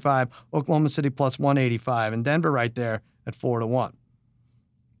 175, Oklahoma City plus 185, and Denver right there at 4-1.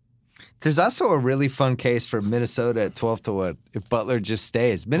 There's also a really fun case for Minnesota at 12-1 if Butler just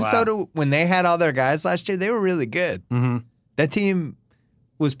stays. Minnesota, when they had all their guys last year, they were really good. Mm-hmm. That team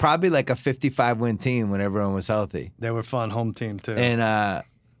was probably like a 55-win team when everyone was healthy. They were fun home team too. And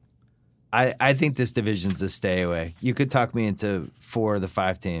I think this division's a stay away. You could talk me into 4 of the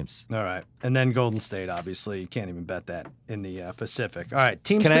 5 teams. All right, and then Golden State. Obviously, you can't even bet that in the Pacific. All right,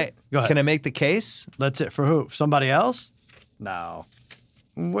 teams. Can I Go ahead. can I make the case? That's it for who? Somebody else? No,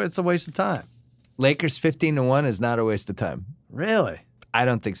 it's a waste of time. Lakers 15-1 is not a waste of time. Really? I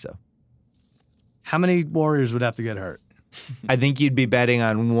don't think so. How many Warriors would have to get hurt? I think you'd be betting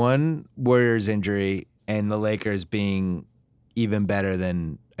on one Warriors injury and the Lakers being even better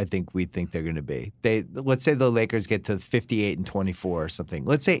than I think we think they're going to be. Let's say the Lakers get to 58-24 or something.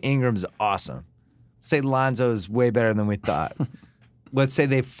 Let's say Ingram's awesome. Let's say Lonzo's way better than we thought. Let's say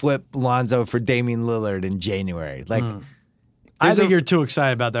they flip Lonzo for Damian Lillard in January. Like, I think you're too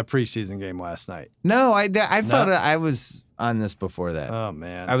excited about that preseason game last night. no, I felt I was on this before that. Oh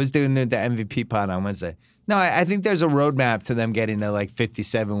man, I was doing the MVP pod on Wednesday. No, I think there's a roadmap to them getting to like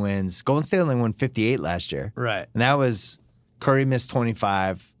 57 wins. Golden State only won 58 last year. right. And that was Curry missed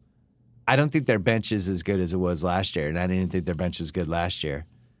 25. I don't think their bench is as good as it was last year, and I didn't think their bench was good last year.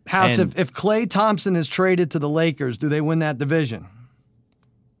 House, And- if Klay Thompson is traded to the Lakers, do they win that division?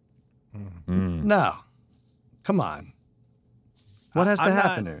 No. Come on. What has to I'm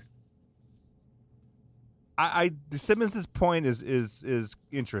happen not- here? Simmons's point is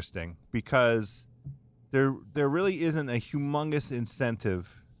interesting because there really isn't a humongous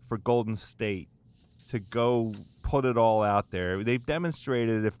incentive for Golden State to go put it all out there. They've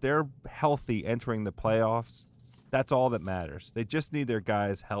demonstrated if they're healthy entering the playoffs, that's all that matters. They just need their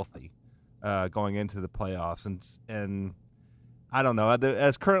guys healthy going into the playoffs. And I don't know.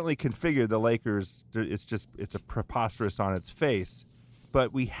 As currently configured, the Lakers, it's a preposterous on its face.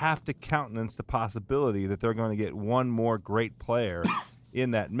 But we have to countenance the possibility that they're going to get one more great player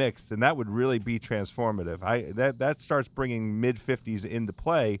in that mix, and that would really be transformative. That starts bringing mid-50s into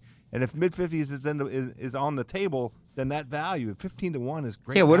play, and if mid-50s is on the table, then that value, 15-1, is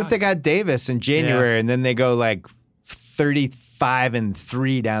great. Yeah, what value. if they got Davis in January and then they go like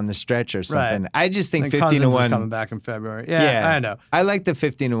 35-3 down the stretch or something? Right. I just think And Cousins is 15-1 coming back in February. Yeah, I know. I like the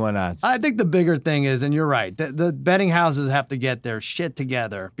 15-1 odds. I think the bigger thing is, and you're right, the betting houses have to get their shit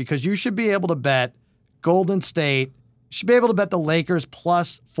together because you should be able to bet Golden State. You should be able to bet the Lakers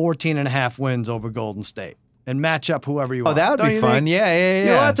plus 14.5 wins over Golden State and match up whoever you want. That would Don't be you fun. think? Yeah.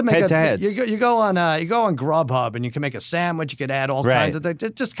 You're allowed to make head-to-heads. You go on Grubhub and you can make a sandwich. You could add all kinds of things.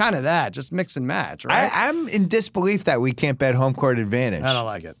 Just kind of that. Just mix and match, right? I'm in disbelief that we can't bet home court advantage. I don't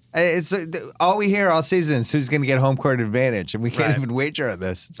like it. It's all we hear all season is who's going to get home court advantage, and we can't Right. even wager on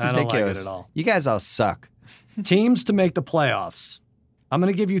this. It's I don't like it ridiculous. at all. You guys all suck. Teams to make the playoffs. I'm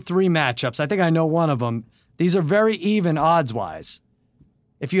going to give you 3 matchups. I think I know one of them. These are very even odds-wise.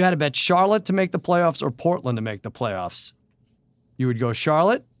 If you had to bet Charlotte to make the playoffs or Portland to make the playoffs, you would go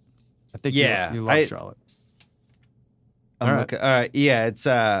Charlotte? I think you love Charlotte. All right. Yeah, it's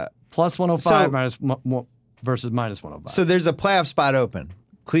Plus 105 versus minus 105. so there's a playoff spot open.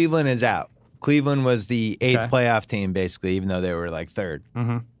 Cleveland is out. Cleveland was the 8th playoff team, basically, even though they were like 3rd.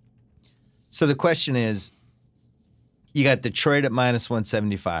 Mm-hmm. So the question is, you got Detroit at minus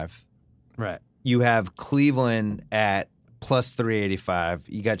 175. Right. You have Cleveland at plus 385.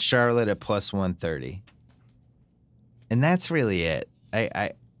 You got Charlotte at plus 130. And that's really it.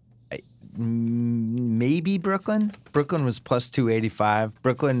 Maybe Brooklyn. Brooklyn was plus 285.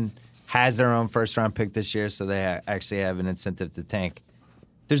 Brooklyn has their own first-round pick this year, so they actually have an incentive to tank.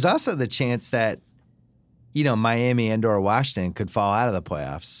 There's also the chance that, Miami and/or Washington could fall out of the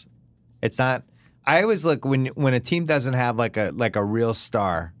playoffs. It's not. I always look when a team doesn't have like a real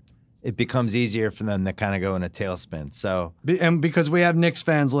star, it becomes easier for them to kind of go in a tailspin. So, And because we have Knicks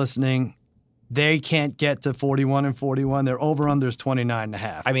fans listening, they can't get to 41 and 41. Their over-under is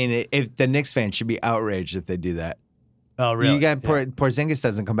 29.5. I mean, if the Knicks fans should be outraged if they do that. Oh, really? You got Porzingis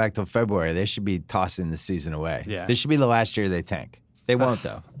doesn't come back till February. They should be tossing the season away. Yeah. This should be the last year they tank. They won't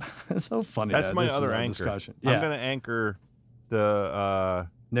though. It's so funny. That's that my this is other our anchor. discussion. I'm Yeah. going to anchor the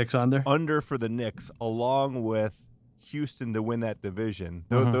Knicks under for the Knicks along with Houston to win that division.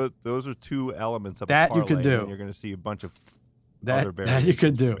 Those are 2 elements of That a you parlay, could do. and you're going to see a bunch of that other you variations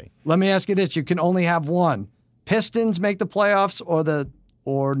could do. for me. Let me ask you this: you can only have one. Pistons make the playoffs,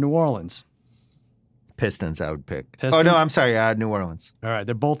 or New Orleans. Pistons, I would pick. Pistons? Oh no, I'm sorry, New Orleans. All right,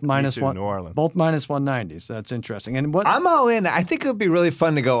 they're both minus too, 1. New Orleans. Both minus 190. So that's interesting. And what? I'm all in. I think it would be really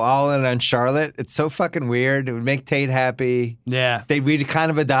fun to go all in on Charlotte. It's so fucking weird. It would make Tate happy. Yeah, We'd kind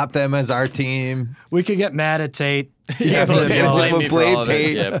of adopt them as our team. we could get mad at Tate. Yeah, for the blame ball. blame me for all of it.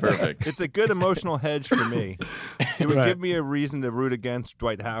 Tate. Yeah, perfect. It's a good emotional hedge for me. It would Right. give me a reason to root against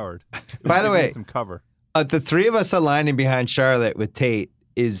Dwight Howard. By the Give me way, some cover. the 3 of us aligning behind Charlotte with Tate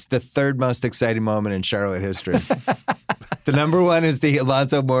is the 3rd most exciting moment in Charlotte history. The number 1 is the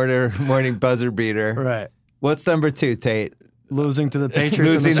Alonzo morning buzzer beater. Right. What's number 2, Tate? Losing to the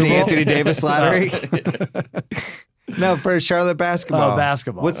Patriots. Losing in the the Super Bowl? Anthony Davis lottery? No, for Charlotte basketball. Oh,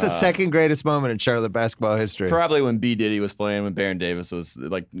 basketball. What's the second greatest moment in Charlotte basketball history? Probably when B. Diddy was playing, when Baron Davis was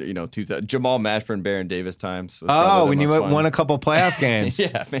like, 2000, Jamal Mashburn, Baron Davis times. Was probably the When you most fun. won a couple playoff games.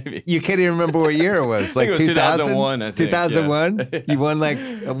 Yeah, maybe. You can't even remember what year it was. Like I think it was 2000? 2001, I think, 2001? yeah. You won like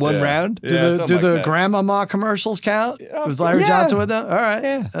one Yeah. round? Do Yeah, the, something like that. Grandmama commercials count? Was Larry Yeah. Johnson with them? All right.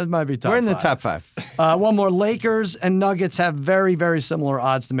 Yeah. That might be top We're in the 5. top 5. One more. Lakers and Nuggets have very, very similar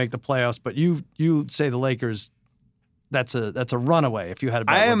odds to make the playoffs, but you say the Lakers, that's a runaway if you had to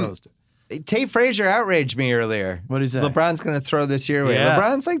bet with those two. Tate Frazier outraged me earlier. What'd he say? LeBron's going to throw this year away. Yeah.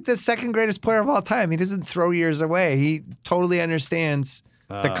 LeBron's like the 2nd greatest player of all time. He doesn't throw years away. He totally understands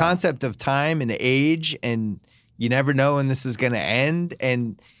the concept of time and age, and you never know when this is going to end.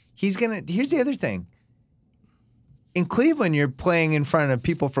 And here's the other thing. In Cleveland, you're playing in front of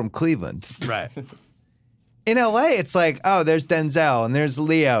people from Cleveland. Right. In LA, it's like, oh, there's Denzel and there's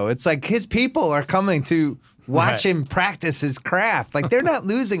Leo. It's like his people are coming to watch him practice his craft. Like they're not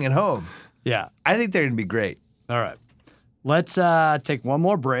losing at home. Yeah. I think they're going to be great. All right. Let's take one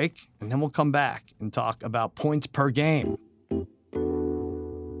more break, and then we'll come back and talk about points per game.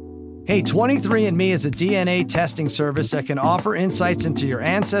 Hey, 23andMe is a DNA testing service that can offer insights into your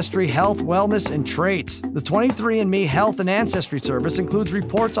ancestry, health, wellness, and traits. The 23andMe Health and Ancestry Service includes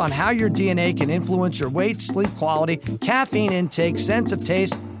reports on how your DNA can influence your weight, sleep quality, caffeine intake, sense of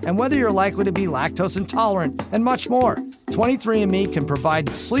taste, and whether you're likely to be lactose intolerant, and much more. 23andMe can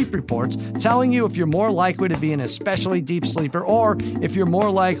provide sleep reports telling you if you're more likely to be an especially deep sleeper or if you're more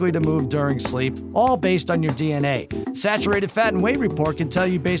likely to move during sleep, all based on your DNA. Saturated fat and weight report can tell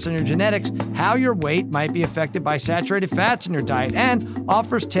you based on your genetics how your weight might be affected by saturated fats in your diet and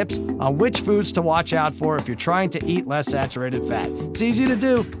offers tips on which foods to watch out for if you're trying to eat less saturated fat. It's easy to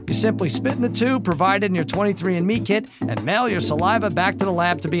do. You simply spit in the tube provided in your 23andMe kit and mail your saliva back to the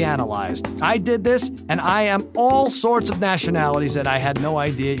lab to be analyzed. I did this, and I am all sorts of nationalities that I had no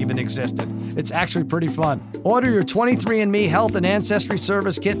idea even existed. It's actually pretty fun. Order your 23andMe Health and Ancestry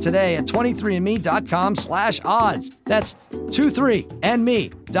Service kit today at 23andme.com/odds. That's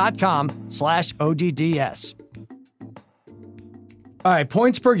 23andme.com/ODDS. All right,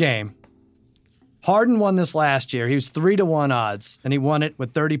 points per game. Harden won this last year. He was 3-1 odds, and he won it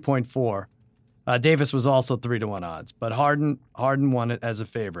with 30.4. Davis was also 3-1 odds, but Harden won it as a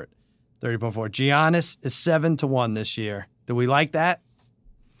favorite, 30.4. Giannis is 7-1 this year. Do we like that?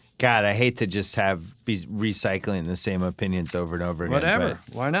 God, I hate to just be recycling the same opinions over and over again. Whatever.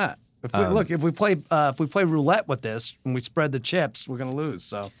 Why not? If we play roulette with this and we spread the chips, we're gonna lose.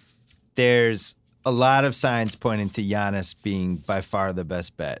 So there's a lot of signs pointing to Giannis being by far the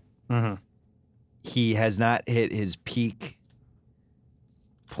best bet. Mm-hmm. He has not hit his peak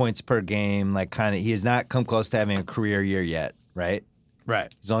points per game. He has not come close to having a career year yet. Right.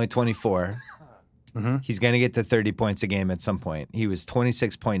 He's only 24. Mm-hmm. He's going to get to 30 points a game at some point. He was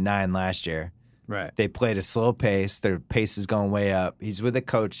 26.9 last year. Right. They played a slow pace. Their pace is going way up. He's with a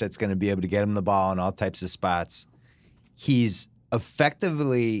coach that's going to be able to get him the ball in all types of spots. He's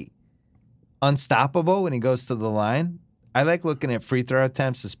effectively unstoppable when he goes to the line. I like looking at free throw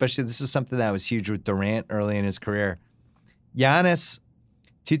attempts, especially this is something that was huge with Durant early in his career. Giannis,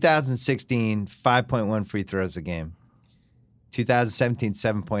 2016, 5.1 free throws a game. 2017,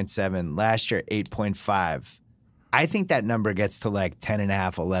 7.7. Last year, 8.5. I think that number gets to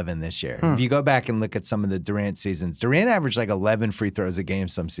 10.5, 11 this year. If you go back and look at some of the Durant seasons, Durant averaged 11 free throws a game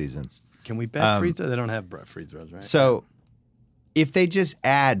some seasons. Can we bet free throws? They don't have free throws, right? So if they just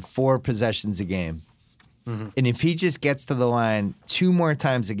add 4 possessions a game, and if he just gets to the line 2 more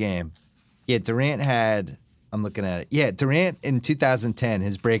times a game, Durant had, I'm looking at it. Durant in 2010,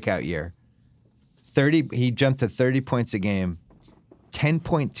 his breakout year, he jumped to 30 points a game,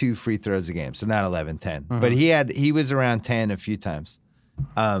 10.2 free throws a game. So not 11, 10. But he was around 10 a few times.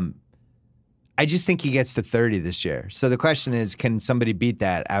 I just think he gets to 30 this year. So the question is, can somebody beat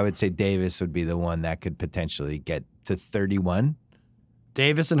that? I would say Davis would be the one that could potentially get to 31.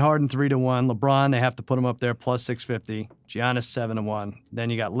 Davis and Harden 3-1. LeBron, they have to put him up there plus 650. Giannis 7-1. Then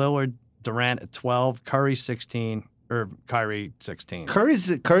you got Lillard, Durant at 12, Kyrie 16. Curry's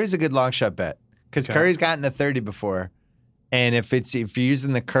a good long shot bet because Curry's gotten to 30 before, and if you're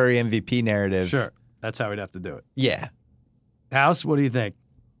using the Curry MVP narrative, sure, that's how we'd have to do it. Yeah. House, what do you think?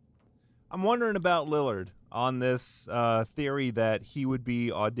 I'm wondering about Lillard on this theory that he would be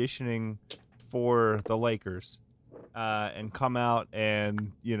auditioning for the Lakers and come out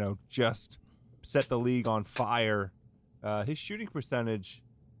and just set the league on fire. His shooting percentage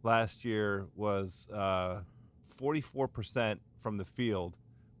last year was 44% from the field,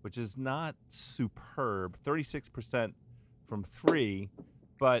 which is not superb. 36% from 3,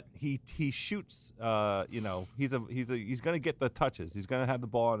 but he shoots. He's going to get the touches. He's going to have the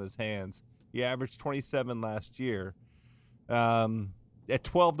ball in his hands. He averaged 27 last year. At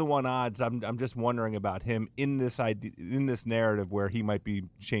 12-1 odds, I'm just wondering about him in this narrative where he might be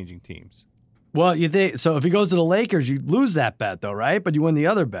changing teams. Well, you think so? If he goes to the Lakers, you lose that bet, though, right? But you win the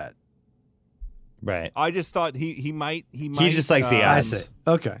other bet. Right. I just thought he might. He just likes the odds. I see.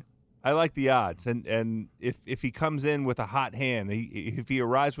 Okay. I like the odds, and if he comes in with a hot hand, if he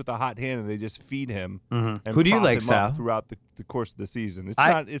arrives with a hot hand, and they just feed him. Mm-hmm. And who do you prop like, him Sal? up throughout the course of the season?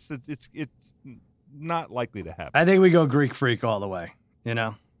 It's not likely to happen. I think we go Greek Freak all the way,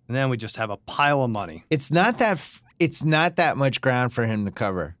 and then we just have a pile of money. It's not that much ground for him to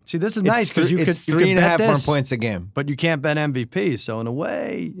cover. See, this is nice because it's 3.5 more points a game, but you can't bet MVP. So in a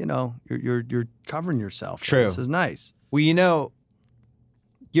way, you're covering yourself. True. This is nice. Well,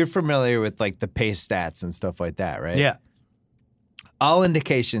 you're familiar with the pace stats and stuff like that, right? Yeah. All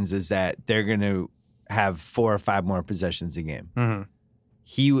indications is that they're going to have 4 or 5 more possessions a game.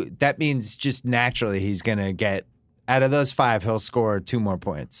 Mm-hmm. That means just naturally he's going to get out of those 5, he'll score 2 more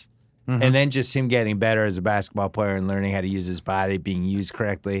points. And then just him getting better as a basketball player and learning how to use his body, being used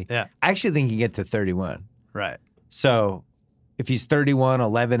correctly. Yeah. I actually think he can get to 31. Right. So if he's 31,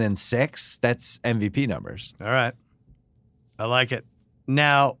 11, and 6, that's MVP numbers. All right. I like it.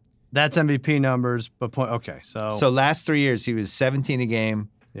 Now, that's MVP numbers, but okay, So last 3 years, he was 17 a game,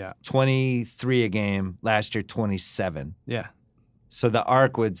 yeah. 23 a game. Last year, 27. Yeah. So the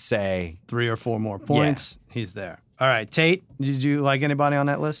arc would say 3 or 4 more points. He's there. All right, Tate, did you like anybody on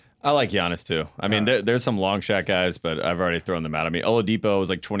that list? I like Giannis too. I mean, there's some long shot guys, but I've already thrown them out. I mean, Oladipo was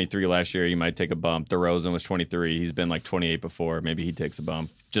like 23 last year. He might take a bump. DeRozan was 23. He's been like 28 before. Maybe he takes a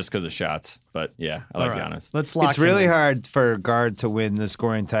bump just because of shots. But yeah, I like Giannis. Let's lock it's really in. hard for a guard to win the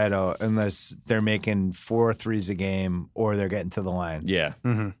scoring title unless they're making 4 threes a game or they're getting to the line. Yeah.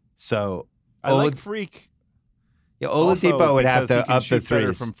 Mm-hmm. So I like Freak. Yeah, also Oladipo would have because he to can up the shoot better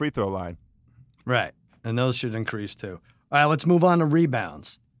threes. from free throw line. Right. And those should increase too. All right, let's move on to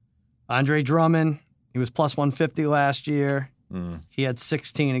rebounds. Andre Drummond, he was plus 150 last year. He had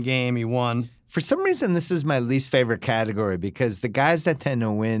 16 a game. He won. For some reason, this is my least favorite category because the guys that tend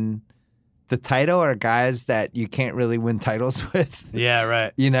to win the title are guys that you can't really win titles with. Yeah,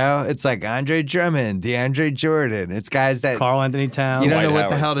 right. You know, it's like Andre Drummond, DeAndre Jordan. It's guys that Karl Anthony Towns. you don't know Dwight what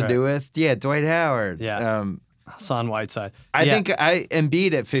the hell to Howard. do with. Yeah, Dwight Howard. Yeah. Hassan Whiteside. I Yeah. think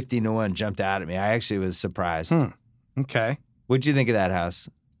Embiid at 15-1 jumped out at me. I actually was surprised. Okay. What'd you think of that, House?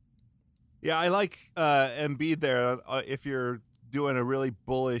 Yeah, I like Embiid there. If you're doing a really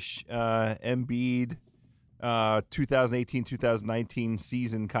bullish Embiid 2018-2019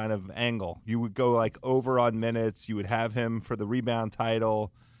 season kind of angle, you would go like over on minutes. You would have him for the rebound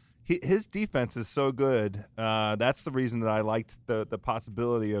title. His defense is so good. That's the reason that I liked the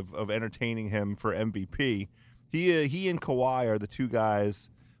possibility of entertaining him for MVP. He and Kawhi are the two guys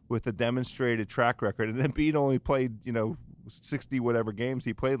with a demonstrated track record. And Embiid only played 60 whatever games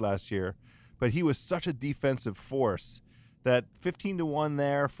he played last year, but he was such a defensive force that 15-1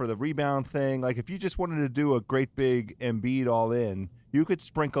 there for the rebound thing. Like if you just wanted to do a great big Embiid all in, you could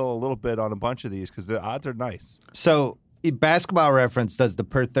sprinkle a little bit on a bunch of these because the odds are nice. So Basketball Reference does the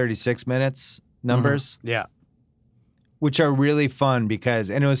per 36 minutes numbers, Yeah. which are really fun because,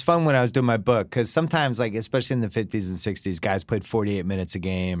 and it was fun when I was doing my book because sometimes, like especially in the 50s and 60s, guys played 48 minutes a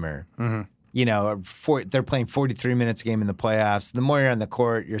game or. They're playing 43 minutes a game in the playoffs. The more you're on the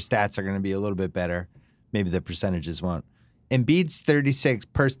court, your stats are going to be a little bit better. Maybe the percentages won't. Embiid's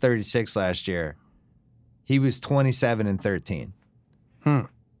 36 last year. He was 27 and 13.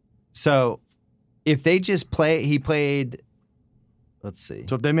 So if they just he played, let's see.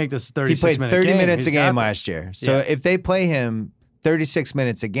 So if they make this He 36 played 30 minutes a he's got game this. last year. So Yeah. if they play him 36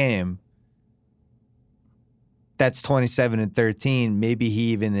 minutes a game, that's 27 and 13. Maybe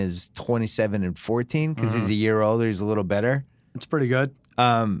he even is 27 and 14 because he's a year older. He's a little better. It's pretty good.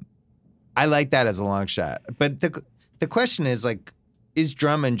 I like that as a long shot. But the question is, like, is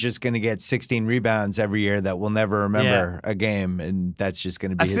Drummond just going to get 16 rebounds every year that we'll never remember a game, and that's just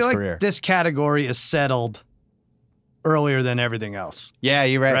going to I be feel his like career? this category is settled earlier than everything else. Yeah,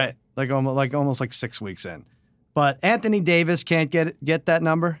 you're right. Right. Like almost like 6 weeks in. But Anthony Davis can't get that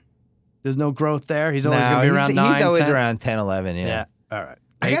number. There's no growth there. He's always going to be around 9. He's always 10. around 10, 11, yeah. Yeah. All right.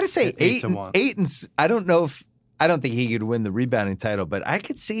 I got to say, 8 to and 1. 8 and I don't know if I don't think he could win the rebounding title, but I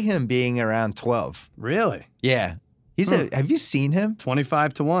could see him being around 12. Really? Yeah. Have you seen him?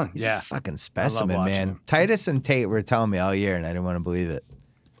 25 to 1. He's Yeah. a fucking specimen, watching man. him. Titus and Tate were telling me all year, and I didn't want to believe it.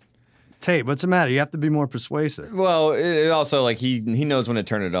 Tate, what's the matter? You have to be more persuasive. Well, it also like he knows when to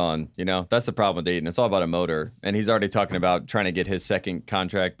turn it on. That's the problem with Ayton. It's all about a motor, and he's already talking about trying to get his second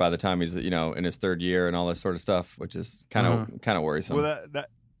contract by the time he's in his third year and all this sort of stuff, which is kind of worrisome. Well,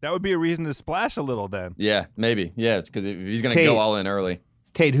 that would be a reason to splash a little then. Yeah, maybe. Yeah, it's because he's going to Tate- go all in early.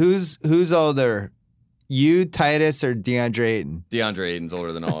 Tate, who's older, you, Titus, or DeAndre Ayton? DeAndre Ayton's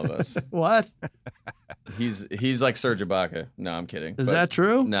older than all of us. What? He's like Serge Ibaka. No, I'm kidding. Is But- that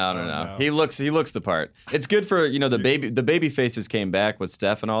true? No. no. He looks the part. It's good for the baby faces came back with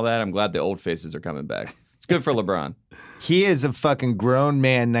Steph and all that. I'm glad the old faces are coming back. It's good for LeBron. He is a fucking grown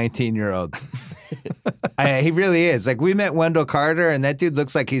man, 19-year-old. He really is. Like, we met Wendell Carter, and that dude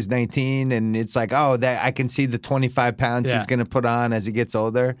looks like he's 19, and it's like, that I can see the 25 pounds Yeah. he's going to put on as he gets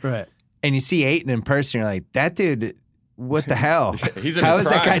older. Right. And you see Ayton in person, you're like, that dude, what the hell? He's in How his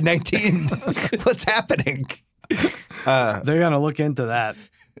is that guy prime. 19? What's happening? They're going to look into that.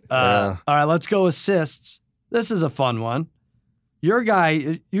 All right, let's go assists. This is a fun one. Your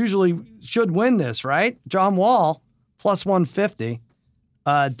guy usually should win this, right? John Wall, plus 150.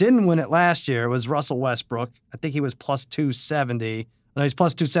 Didn't win it last year. It was Russell Westbrook. I think he was plus 270. No, he's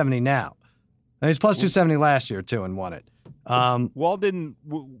plus 270 now. And he's plus 270 last year, too, and won it.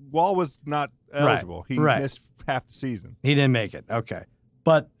 Wall was not eligible. He right. missed half the season. He didn't make it. Okay.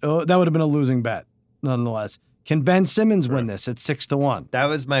 But that would have been a losing bet, nonetheless. Can Ben Simmons win this at 6-1? That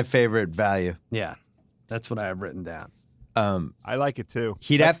was my favorite value. Yeah. That's what I have written down. I like it too.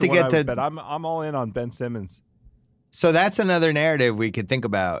 He'd That's have to the one get I to. would bet. I'm all in on Ben Simmons. So that's another narrative we could think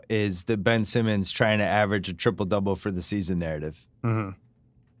about is the Ben Simmons trying to average a triple-double for the season narrative. Mm-hmm.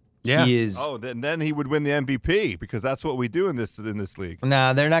 Yeah. He is. Oh, then he would win the MVP because that's what we do in this league.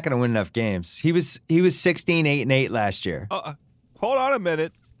 Nah, they're not going to win enough games. He was 16, 8, and 8 last year. Hold on a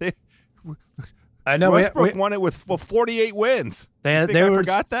minute. I know Westbrook won it with 48 wins. I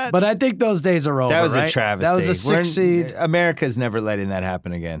forgot that. But I think those days are over. That was right? a travesty. That was a 6 seed. America's never letting that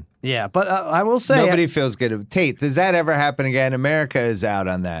happen again. Yeah, but I will say Nobody feels good. Tate, does that ever happen again? America is out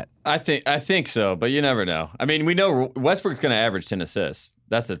on that. I think so, but you never know. I mean, we know Westbrook's going to average 10 assists.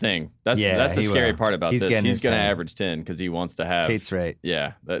 That's the thing. That's the scary part about this. He's going to average 10 because he wants to have. Tate's right.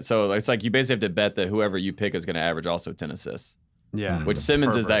 Yeah. So it's like you basically have to bet that whoever you pick is going to average also 10 assists. Yeah. Which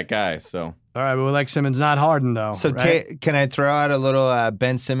Simmons is that guy. So. All right, but we like Simmons, not Harden though. So right? Tate, can I throw out a little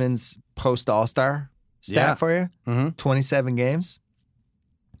Ben Simmons post All-Star stat for you? Mm-hmm. 27 games,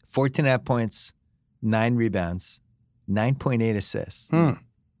 14.5 points, 9 rebounds, 9.8 assists. So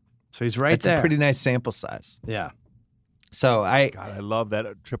he's right That's there. a pretty nice sample size. Yeah. So God, I love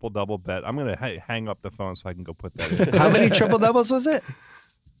that triple-double bet. I'm going to hang up the phone so I can go put that in. how many triple-doubles was it?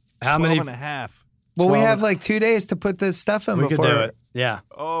 How 12 many? and a half. Well, we have like 2 days to put this stuff in We before. could do it. Yeah.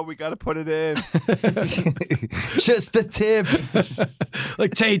 Oh, we got to put it in. Just the tip.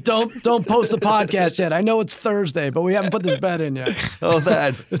 Like Tate, don't post the podcast yet. I know it's Thursday, but we haven't put this bet in yet. Hold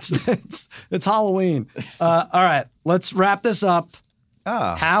that. It's Halloween. All right, let's wrap this up.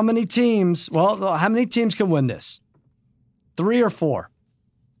 Oh. How many teams? Well, how many teams can win this? 3 or 4?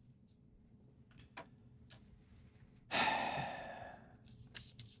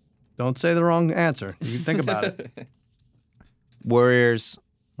 Don't say the wrong answer. You can think about it. Warriors,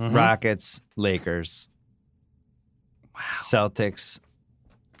 Rockets, Lakers, Celtics,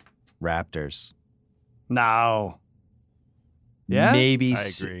 Raptors. No. Yeah? Maybe I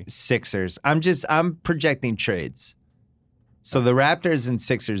agree. Sixers. I'm projecting trades. So the Raptors and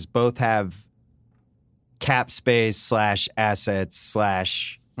Sixers both have cap space / assets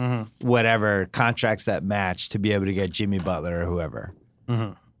 / whatever contracts that match to be able to get Jimmy Butler or whoever.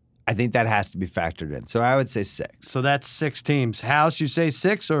 Mm-hmm. I think that has to be factored in. So I would say 6. So that's 6 teams. House, you say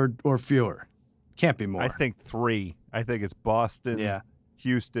 6 or fewer? Can't be more. I think 3. I think it's Boston, Yeah.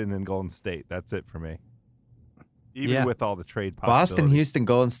 Houston, and Golden State. That's it for me. Even with all the trade Boston, possibilities. Houston,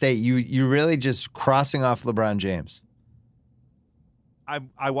 Golden State, you really just crossing off LeBron James.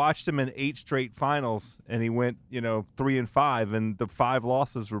 I watched him in 8 straight finals, and he went 3-5, and the 5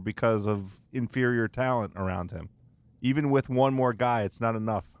 losses were because of inferior talent around him. Even with one more guy, it's not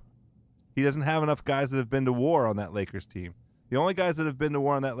enough. He doesn't have enough guys that have been to war on that Lakers team. The only guys that have been to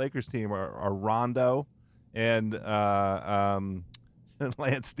war on that Lakers team are Rondo and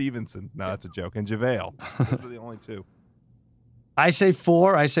Lance Stevenson. No, that's a joke. And JaVale. Those are the only 2. I say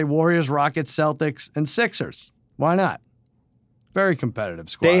 4. I say Warriors, Rockets, Celtics, and Sixers. Why not? Very competitive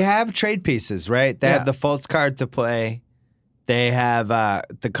squad. They have trade pieces, right? They have the Fultz card to play. They have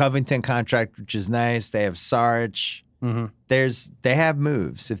the Covington contract, which is nice. They have Saric. Mm-hmm. They have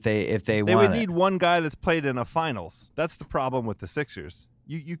moves if they They want would it. need one guy that's played in a finals. That's the problem with the Sixers.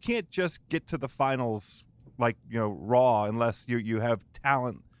 You can't just get to the finals like raw unless you have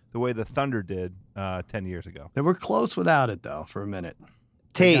talent the way the Thunder did 10 years ago. They were close without it, though, for a minute.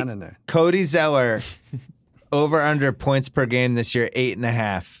 Tate, Down in there. Cody Zeller, over under points per game this year,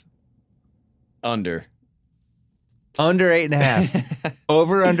 8.5. Under. Under 8.5.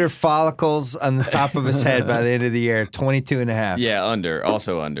 Over under follicles on the top of his head by the end of the year, 22.5. Yeah, under.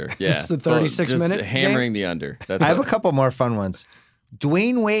 Also under. Yeah. Just the 36-minute Just hammering the under. That's I have a couple more fun ones.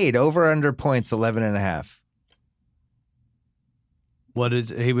 Dwayne Wade, over under points, 11.5.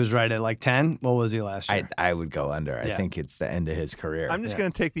 He was right at like 10? What was he last year? I would go under. I Yeah. think it's the end of his career. I'm just going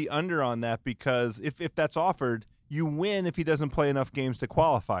to take the under on that because if that's offered, you win if he doesn't play enough games to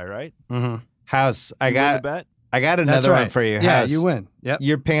qualify, right? Mm-hmm. House, You win the bet? I got That's another right. one for you. Yeah, House, you win. Yep.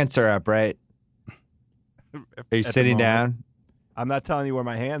 Your pants are up, right? Are you At the sitting moment. down? I'm not telling you where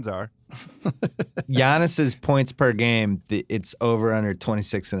my hands are. Giannis's points per game, it's over under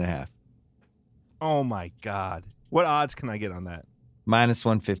 26.5. Oh my God! What odds can I get on that? Minus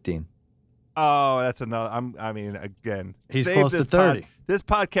 115. Oh, that's another. Again, He's save close to this 30. This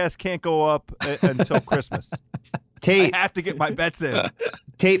podcast can't go up until Christmas. Tate, I have to get my bets in.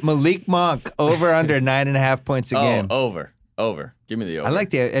 Tate, Malik Monk, over under 9.5 points a game. Over. Give me the over. I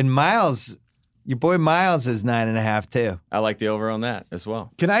like and Miles Your boy Miles is 9.5 too. I like the over on that as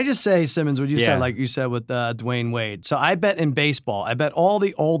well. Can I just say, Simmons, what you Yeah. said, like you said with Dwayne Wade. So I bet in baseball, I bet all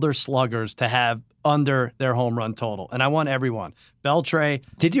the older sluggers to have under their home run total, and I won everyone. Beltre,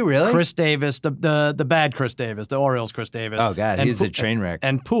 Did you really? Chris Davis, the bad Chris Davis, the Orioles Chris Davis. Oh God, and he's a train wreck.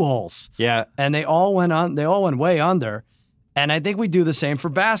 And Pujols, Yeah. and they all went way under. And I think we do the same for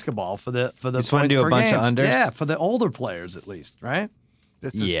basketball for the just wanna points do a per bunch of games. unders? Yeah, for the older players at least, right?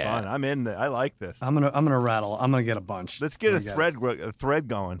 This is Yeah. fun. I'm in. I like this. I'm gonna rattle. I'm gonna get a bunch. Let's get I'm a gonna thread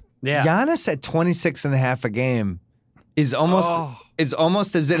going. Yeah. Giannis at 26.5 a game is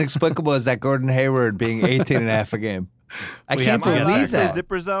almost as inexplicable as that Gordon Hayward being 18.5 a game. I We can't have to get believe back Say that.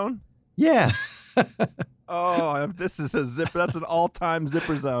 zipper zone. Yeah. Oh, this is a zipper. That's an all-time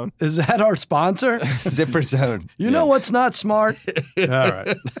zipper zone. Is that our sponsor? Zipper zone. You know what's not smart? All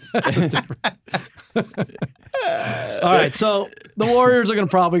right. That's a different- All right. So the Warriors are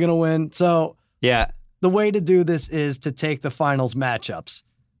probably going to win. So Yeah. the way to do this is to take the finals matchups.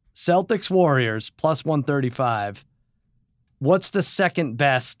 Celtics Warriors plus 135. What's the second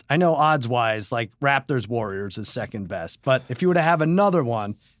best? I know odds wise, like Raptors Warriors is second best. But if you were to have another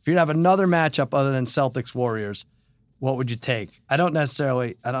one, if you'd have another matchup other than Celtics Warriors, what would you take? I don't know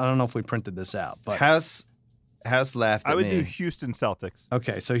if we printed this out, but House laughed at I would me. do Houston Celtics.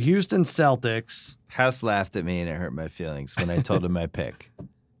 okay. So Houston Celtics. House laughed at me and it hurt my feelings when I told him my pick.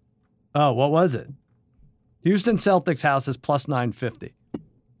 Oh, what was it? Houston Celtics house is plus 950.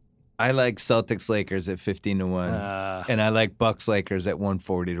 I like Celtics Lakers at 15-1. And I like Bucks Lakers at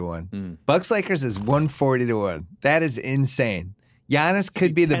 140-1. Bucks Lakers is 140-1. That is insane. Giannis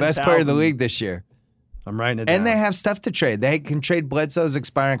could be the best player of the 10,000. league this year. I'm writing it down. And they have stuff to trade. They can trade Bledsoe's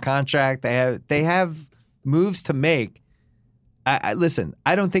expiring contract. They have moves to make. I listen,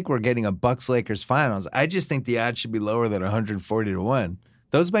 I don't think we're getting a Bucks Lakers finals. I just think the odds should be lower than 140-1.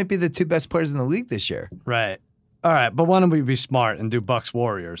 Those might be the two best players in the league this year. Right. All right, but why don't we be smart and do Bucks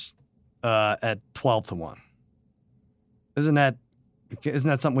Warriors at 12-1? Isn't that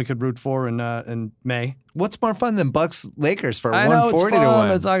something we could root for in May? What's more fun than Bucks Lakers for I know it's 140-1?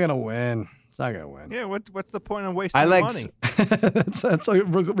 fun. It's not gonna win. It's not gonna win. Yeah, what's the point of wasting I like money? that's a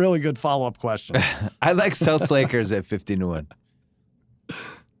really good follow-up question. I like Celtics Lakers at 15-1.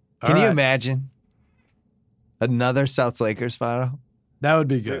 Can you imagine another Celtics Lakers final? That would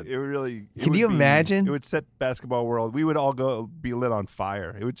be It good. really. it Can would you be- imagine? It would set basketball world. We would all be lit on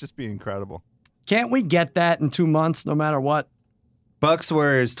fire. It would just be incredible. Can't we get that in 2 months, no matter what? Bucks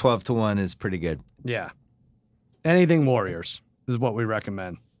Warriors 12-1 is pretty good. Yeah. Anything Warriors is what we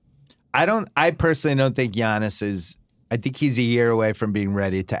recommend. I personally don't think Giannis is. I think he's a year away from being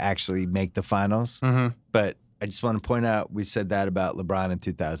ready to actually make the finals. Mm-hmm. But I just want to point out we said that about LeBron in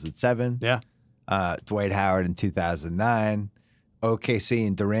 2007. Yeah. Dwight Howard in 2009. OKC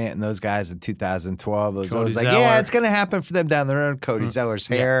and Durant and those guys in 2012. It was Cody always like, Zeller. yeah, it's going to happen for them down the road. Cody Zeller's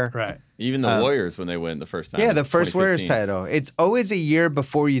hair. Right. Even the Warriors when they win the first time. Yeah, the first Warriors 2015. title. It's always a year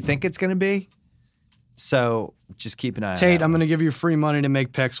before you think it's going to be. So just keep an eye on Tate, that I'm one. going to give you free money to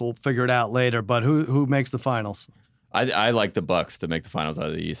make picks. We'll figure it out later. But who makes the finals? I like the Bucks to make the finals out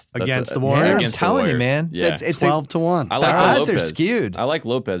of the East. Against the Yeah, Warriors? I'm Against the telling you, Warriors. man. Yeah. It's 12-1. I The like odds the are Lopez. skewed. I like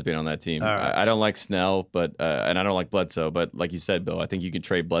Lopez being on that team. All right. I don't like Snell, but and I don't like Bledsoe. But like you said, Bill, I think you could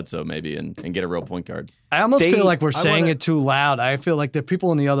trade Bledsoe maybe and get a real point guard. I almost They- feel like we're I saying wanna- it too loud. I feel like the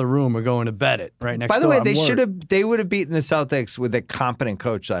people in the other room are going to bet it right next By the door. way, I'm they worried. should have. They would have beaten the Celtics with a competent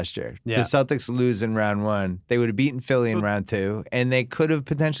coach last year. Yeah. The Celtics lose in round one. They would have beaten Philly in round two, and they could have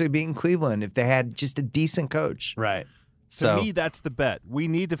potentially beaten Cleveland if they had just a decent coach. Right. So To me, that's the bet. We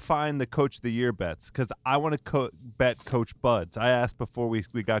need to find the Coach of the Year bets because I want to bet Coach Buds. I asked before we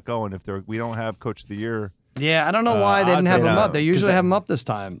got going if we don't have Coach of the Year. Yeah, I don't know why they didn't odds have are him low, up. They 'cause usually I- have him up this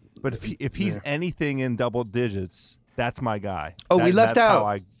time. But if he's anything in double digits, that's my guy. Oh, we left that's out- How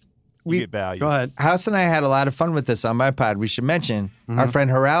I we- get value. Go ahead. House and I had a lot of fun with this on my pod. We should mention our friend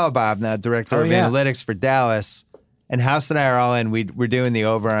Haralabob, now director Oh, of yeah. analytics for Dallas, and House and I are all in. We're doing the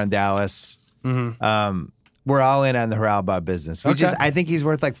over on Dallas. We're all in on the Haralabob business. Okay. I think he's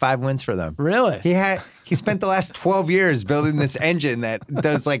worth like 5 wins for them. Really? He spent the last 12 years building this engine that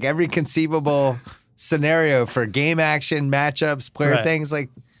does like every conceivable scenario for game action, matchups, player Right. things. Like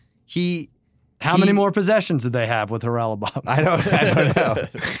How many more possessions did they have with Haralabob? I don't know.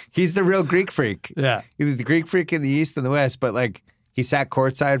 He's the real Greek freak. Yeah. Either the Greek freak in the East and the West, but like he sat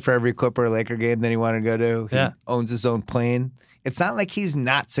courtside for every Clipper or Laker game that he wanted to go to. He Yeah. owns his own plane. It's not like he's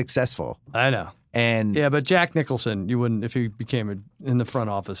not successful. I know. And Yeah, but Jack Nicholson, you wouldn't, if he became in the front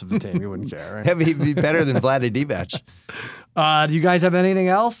office of the team, you wouldn't care, right? he'd be better than Vlade Divac. Do you guys have anything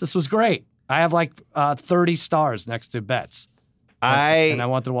else? This was great. I have like 30 stars next to bets. And I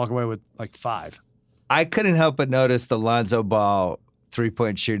wanted to walk away with like 5. I couldn't help but notice the Lonzo Ball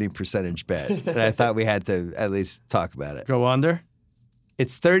 3-point shooting percentage bet. And I thought we had to at least talk about it. Go under?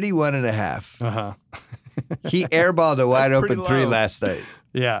 It's 31.5. Uh-huh. He airballed a wide pretty open 3 low. last night.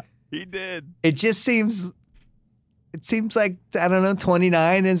 Yeah. He did. It seems like, I don't know,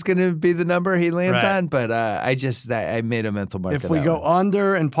 29 is going to be the number he lands Right. on. But I made a mental mark. If of we that go one.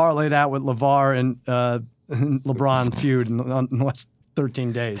 under and parlay that with LeVar and LeBron feud in the last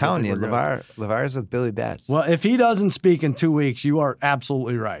 13 days. I telling think you, we're good. LeVar's with Billy Bats. Well, if he doesn't speak in 2 weeks, you are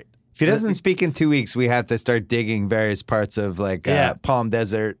absolutely right. If he doesn't speak in 2 weeks, we have to start digging various parts of like Yeah. Palm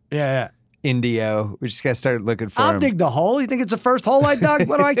Desert, Yeah. Indio. We just got to start looking for I'll him. dig the hole. You think it's the first hole I dug?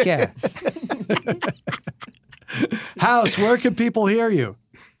 What do I care? House, where can people hear you?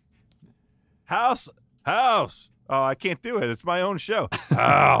 House. Oh, I can't do it. It's my own show.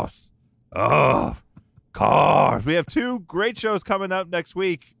 House of Cards. We have 2 great shows coming up next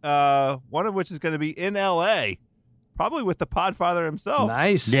week. One of which is going to be in L.A., probably with the Podfather himself.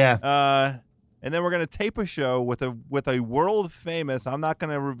 Nice. Yeah. And then we're going to tape a show with a world famous. I'm not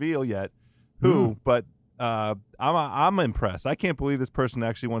going to reveal yet who, but I'm impressed. I can't believe this person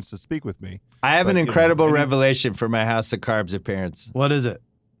actually wants to speak with me. I have But, an you know, incredible and he- revelation for my House of Carbs appearance. What is it?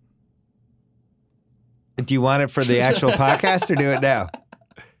 Do you want it for the actual podcast or do it now?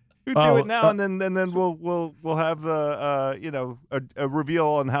 We Oh, do it now, and then we'll have the a reveal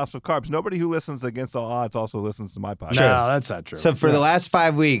on House of Carbs. Nobody who listens Against All Odds also listens to my podcast. No, that's not true. So for the last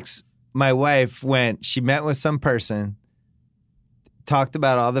 5 weeks, my wife she met with some person, talked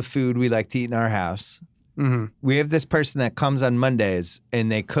about all the food we like to eat in our house. Mm-hmm. We have this person that comes on Mondays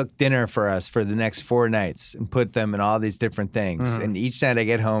and they cook dinner for us for the next 4 nights and put them in all these different things. Mm-hmm. And each night I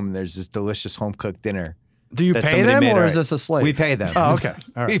get home, there's this delicious home cooked dinner. Do you that pay somebody them made or our- is this a slave? We pay them. Oh, okay.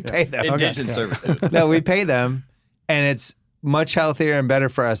 All right. We yeah. pay them. Indentured servitude. No, we pay them, and it's much healthier and better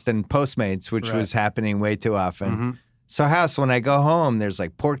for us than Postmates, which Right. was happening way too often. Mhm. So, House, when I go home, there's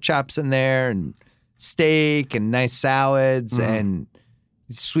like pork chops in there, and steak, and nice salads, and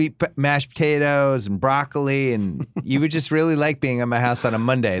sweet mashed potatoes, and broccoli, and you would just really like being at my house on a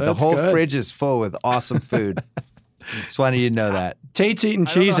Monday. The That's whole good. fridge is full with awesome food. Just wanted you to know that. Tate's eating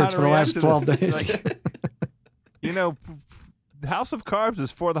I don't know how Cheez-Its to for the react last to 12 this. days. Like, House of Carbs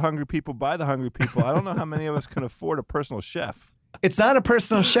is for the hungry people, by the hungry people. I don't know how many of us can afford a personal chef. It's not a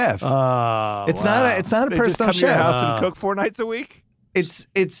personal chef. Oh, It's wow. not a They just personal come to your chef. house and cook 4 nights a week. It's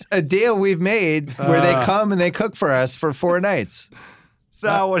a deal we've made where they come and they cook for us for 4 nights.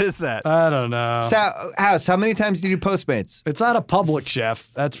 Sal, what is that? I don't know. House, how many times do you do Postmates? It's not a public chef,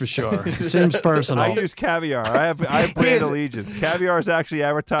 that's for sure. It seems personal. I use Caviar. I have brand Here's- allegiance. Caviar is actually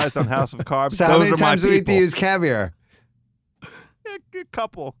advertised on House of Carbs. So how Those many are my times a week do people. you use caviar? A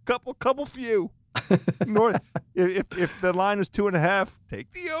couple few. If the line is 2.5,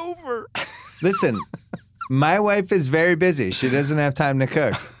 take the over. Listen, my wife is very busy. She doesn't have time to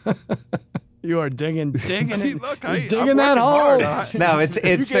cook. You are digging See, it. look, You're I'm digging that working hole. hard. No, it's If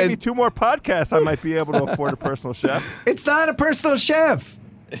you gave been me 2 more podcasts, I might be able to afford a personal chef. it's not a personal chef.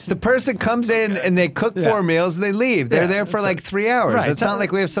 The person comes in and they cook 4 meals and they leave. They're Yeah, there for that's like 3 hours. Right. It's not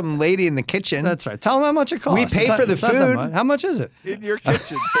like we have some lady in the kitchen. That's right. Tell them how much it costs. We pay It's not- for the it's not that food. much. How much is it? In your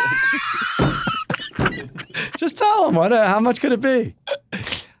kitchen. Just tell them. How much could it be?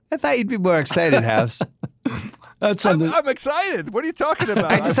 I thought you'd be more excited, House. That's something. I'm excited. What are you talking about?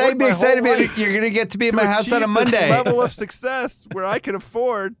 I just I've thought you'd worked be my excited whole to life you're going to get to be at to my house on a achieve this Monday. level of success where I can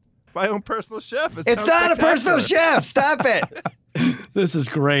afford my own personal chef. It It's sounds not a personal spectacular. chef. Stop it. This is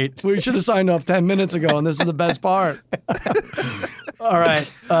great. We should have signed up 10 minutes ago, and this is the best part. All right.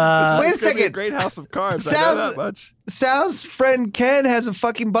 Wait a It's gonna be a second. great House of Cards. I know Sal's- that much. Sal's friend Ken has a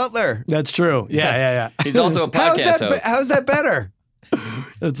fucking butler. That's true. Yeah. He's also a How's podcast that? host. How's that better?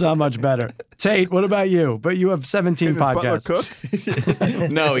 It's not much better. Tate, what about you? But you have 17 Can his butler podcasts.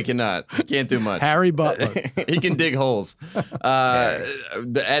 cook? No, he cannot. He can't do much. Harry Butler. He can dig holes. At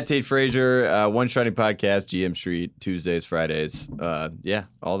Tate Frazier, One Shining Podcast, GM Street, Tuesdays, Fridays. Yeah,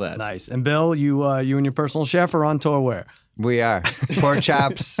 all that. Nice. And Bill, you and your personal chef are on tour where? We are. Pork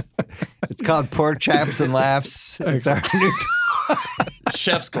chops. It's called Pork Chops and Laughs. It's our new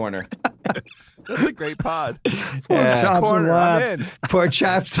Chef's Corner. That's a great pod. Yeah. Chops and Corner, I'm laughs. in. Pork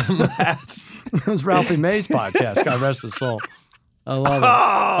Chops and Laughs. It was Ralphie May's podcast. God rest his soul. I love it. Oh,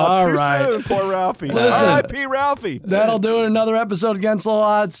 All too right. soon, poor Ralphie. Listen. R.I.P. Ralphie. That'll do it. Another episode Against All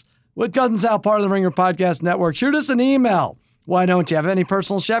Odds with Cousin Sal, part of the Ringer Podcast Network. Shoot us an email. Why don't you have any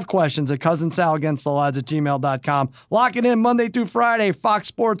personal chef questions at cousinsalagainstallodds@gmail.com. Lock it in Monday through Friday, Fox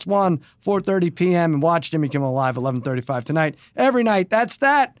Sports 1, 4:30 p.m. And watch Jimmy Kimmel Live, 11:35 tonight. Every night. That's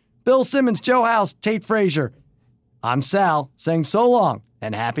that. Bill Simmons, Joe House, Tate Frazier. I'm Sal, saying so long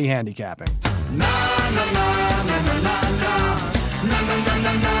and happy handicapping.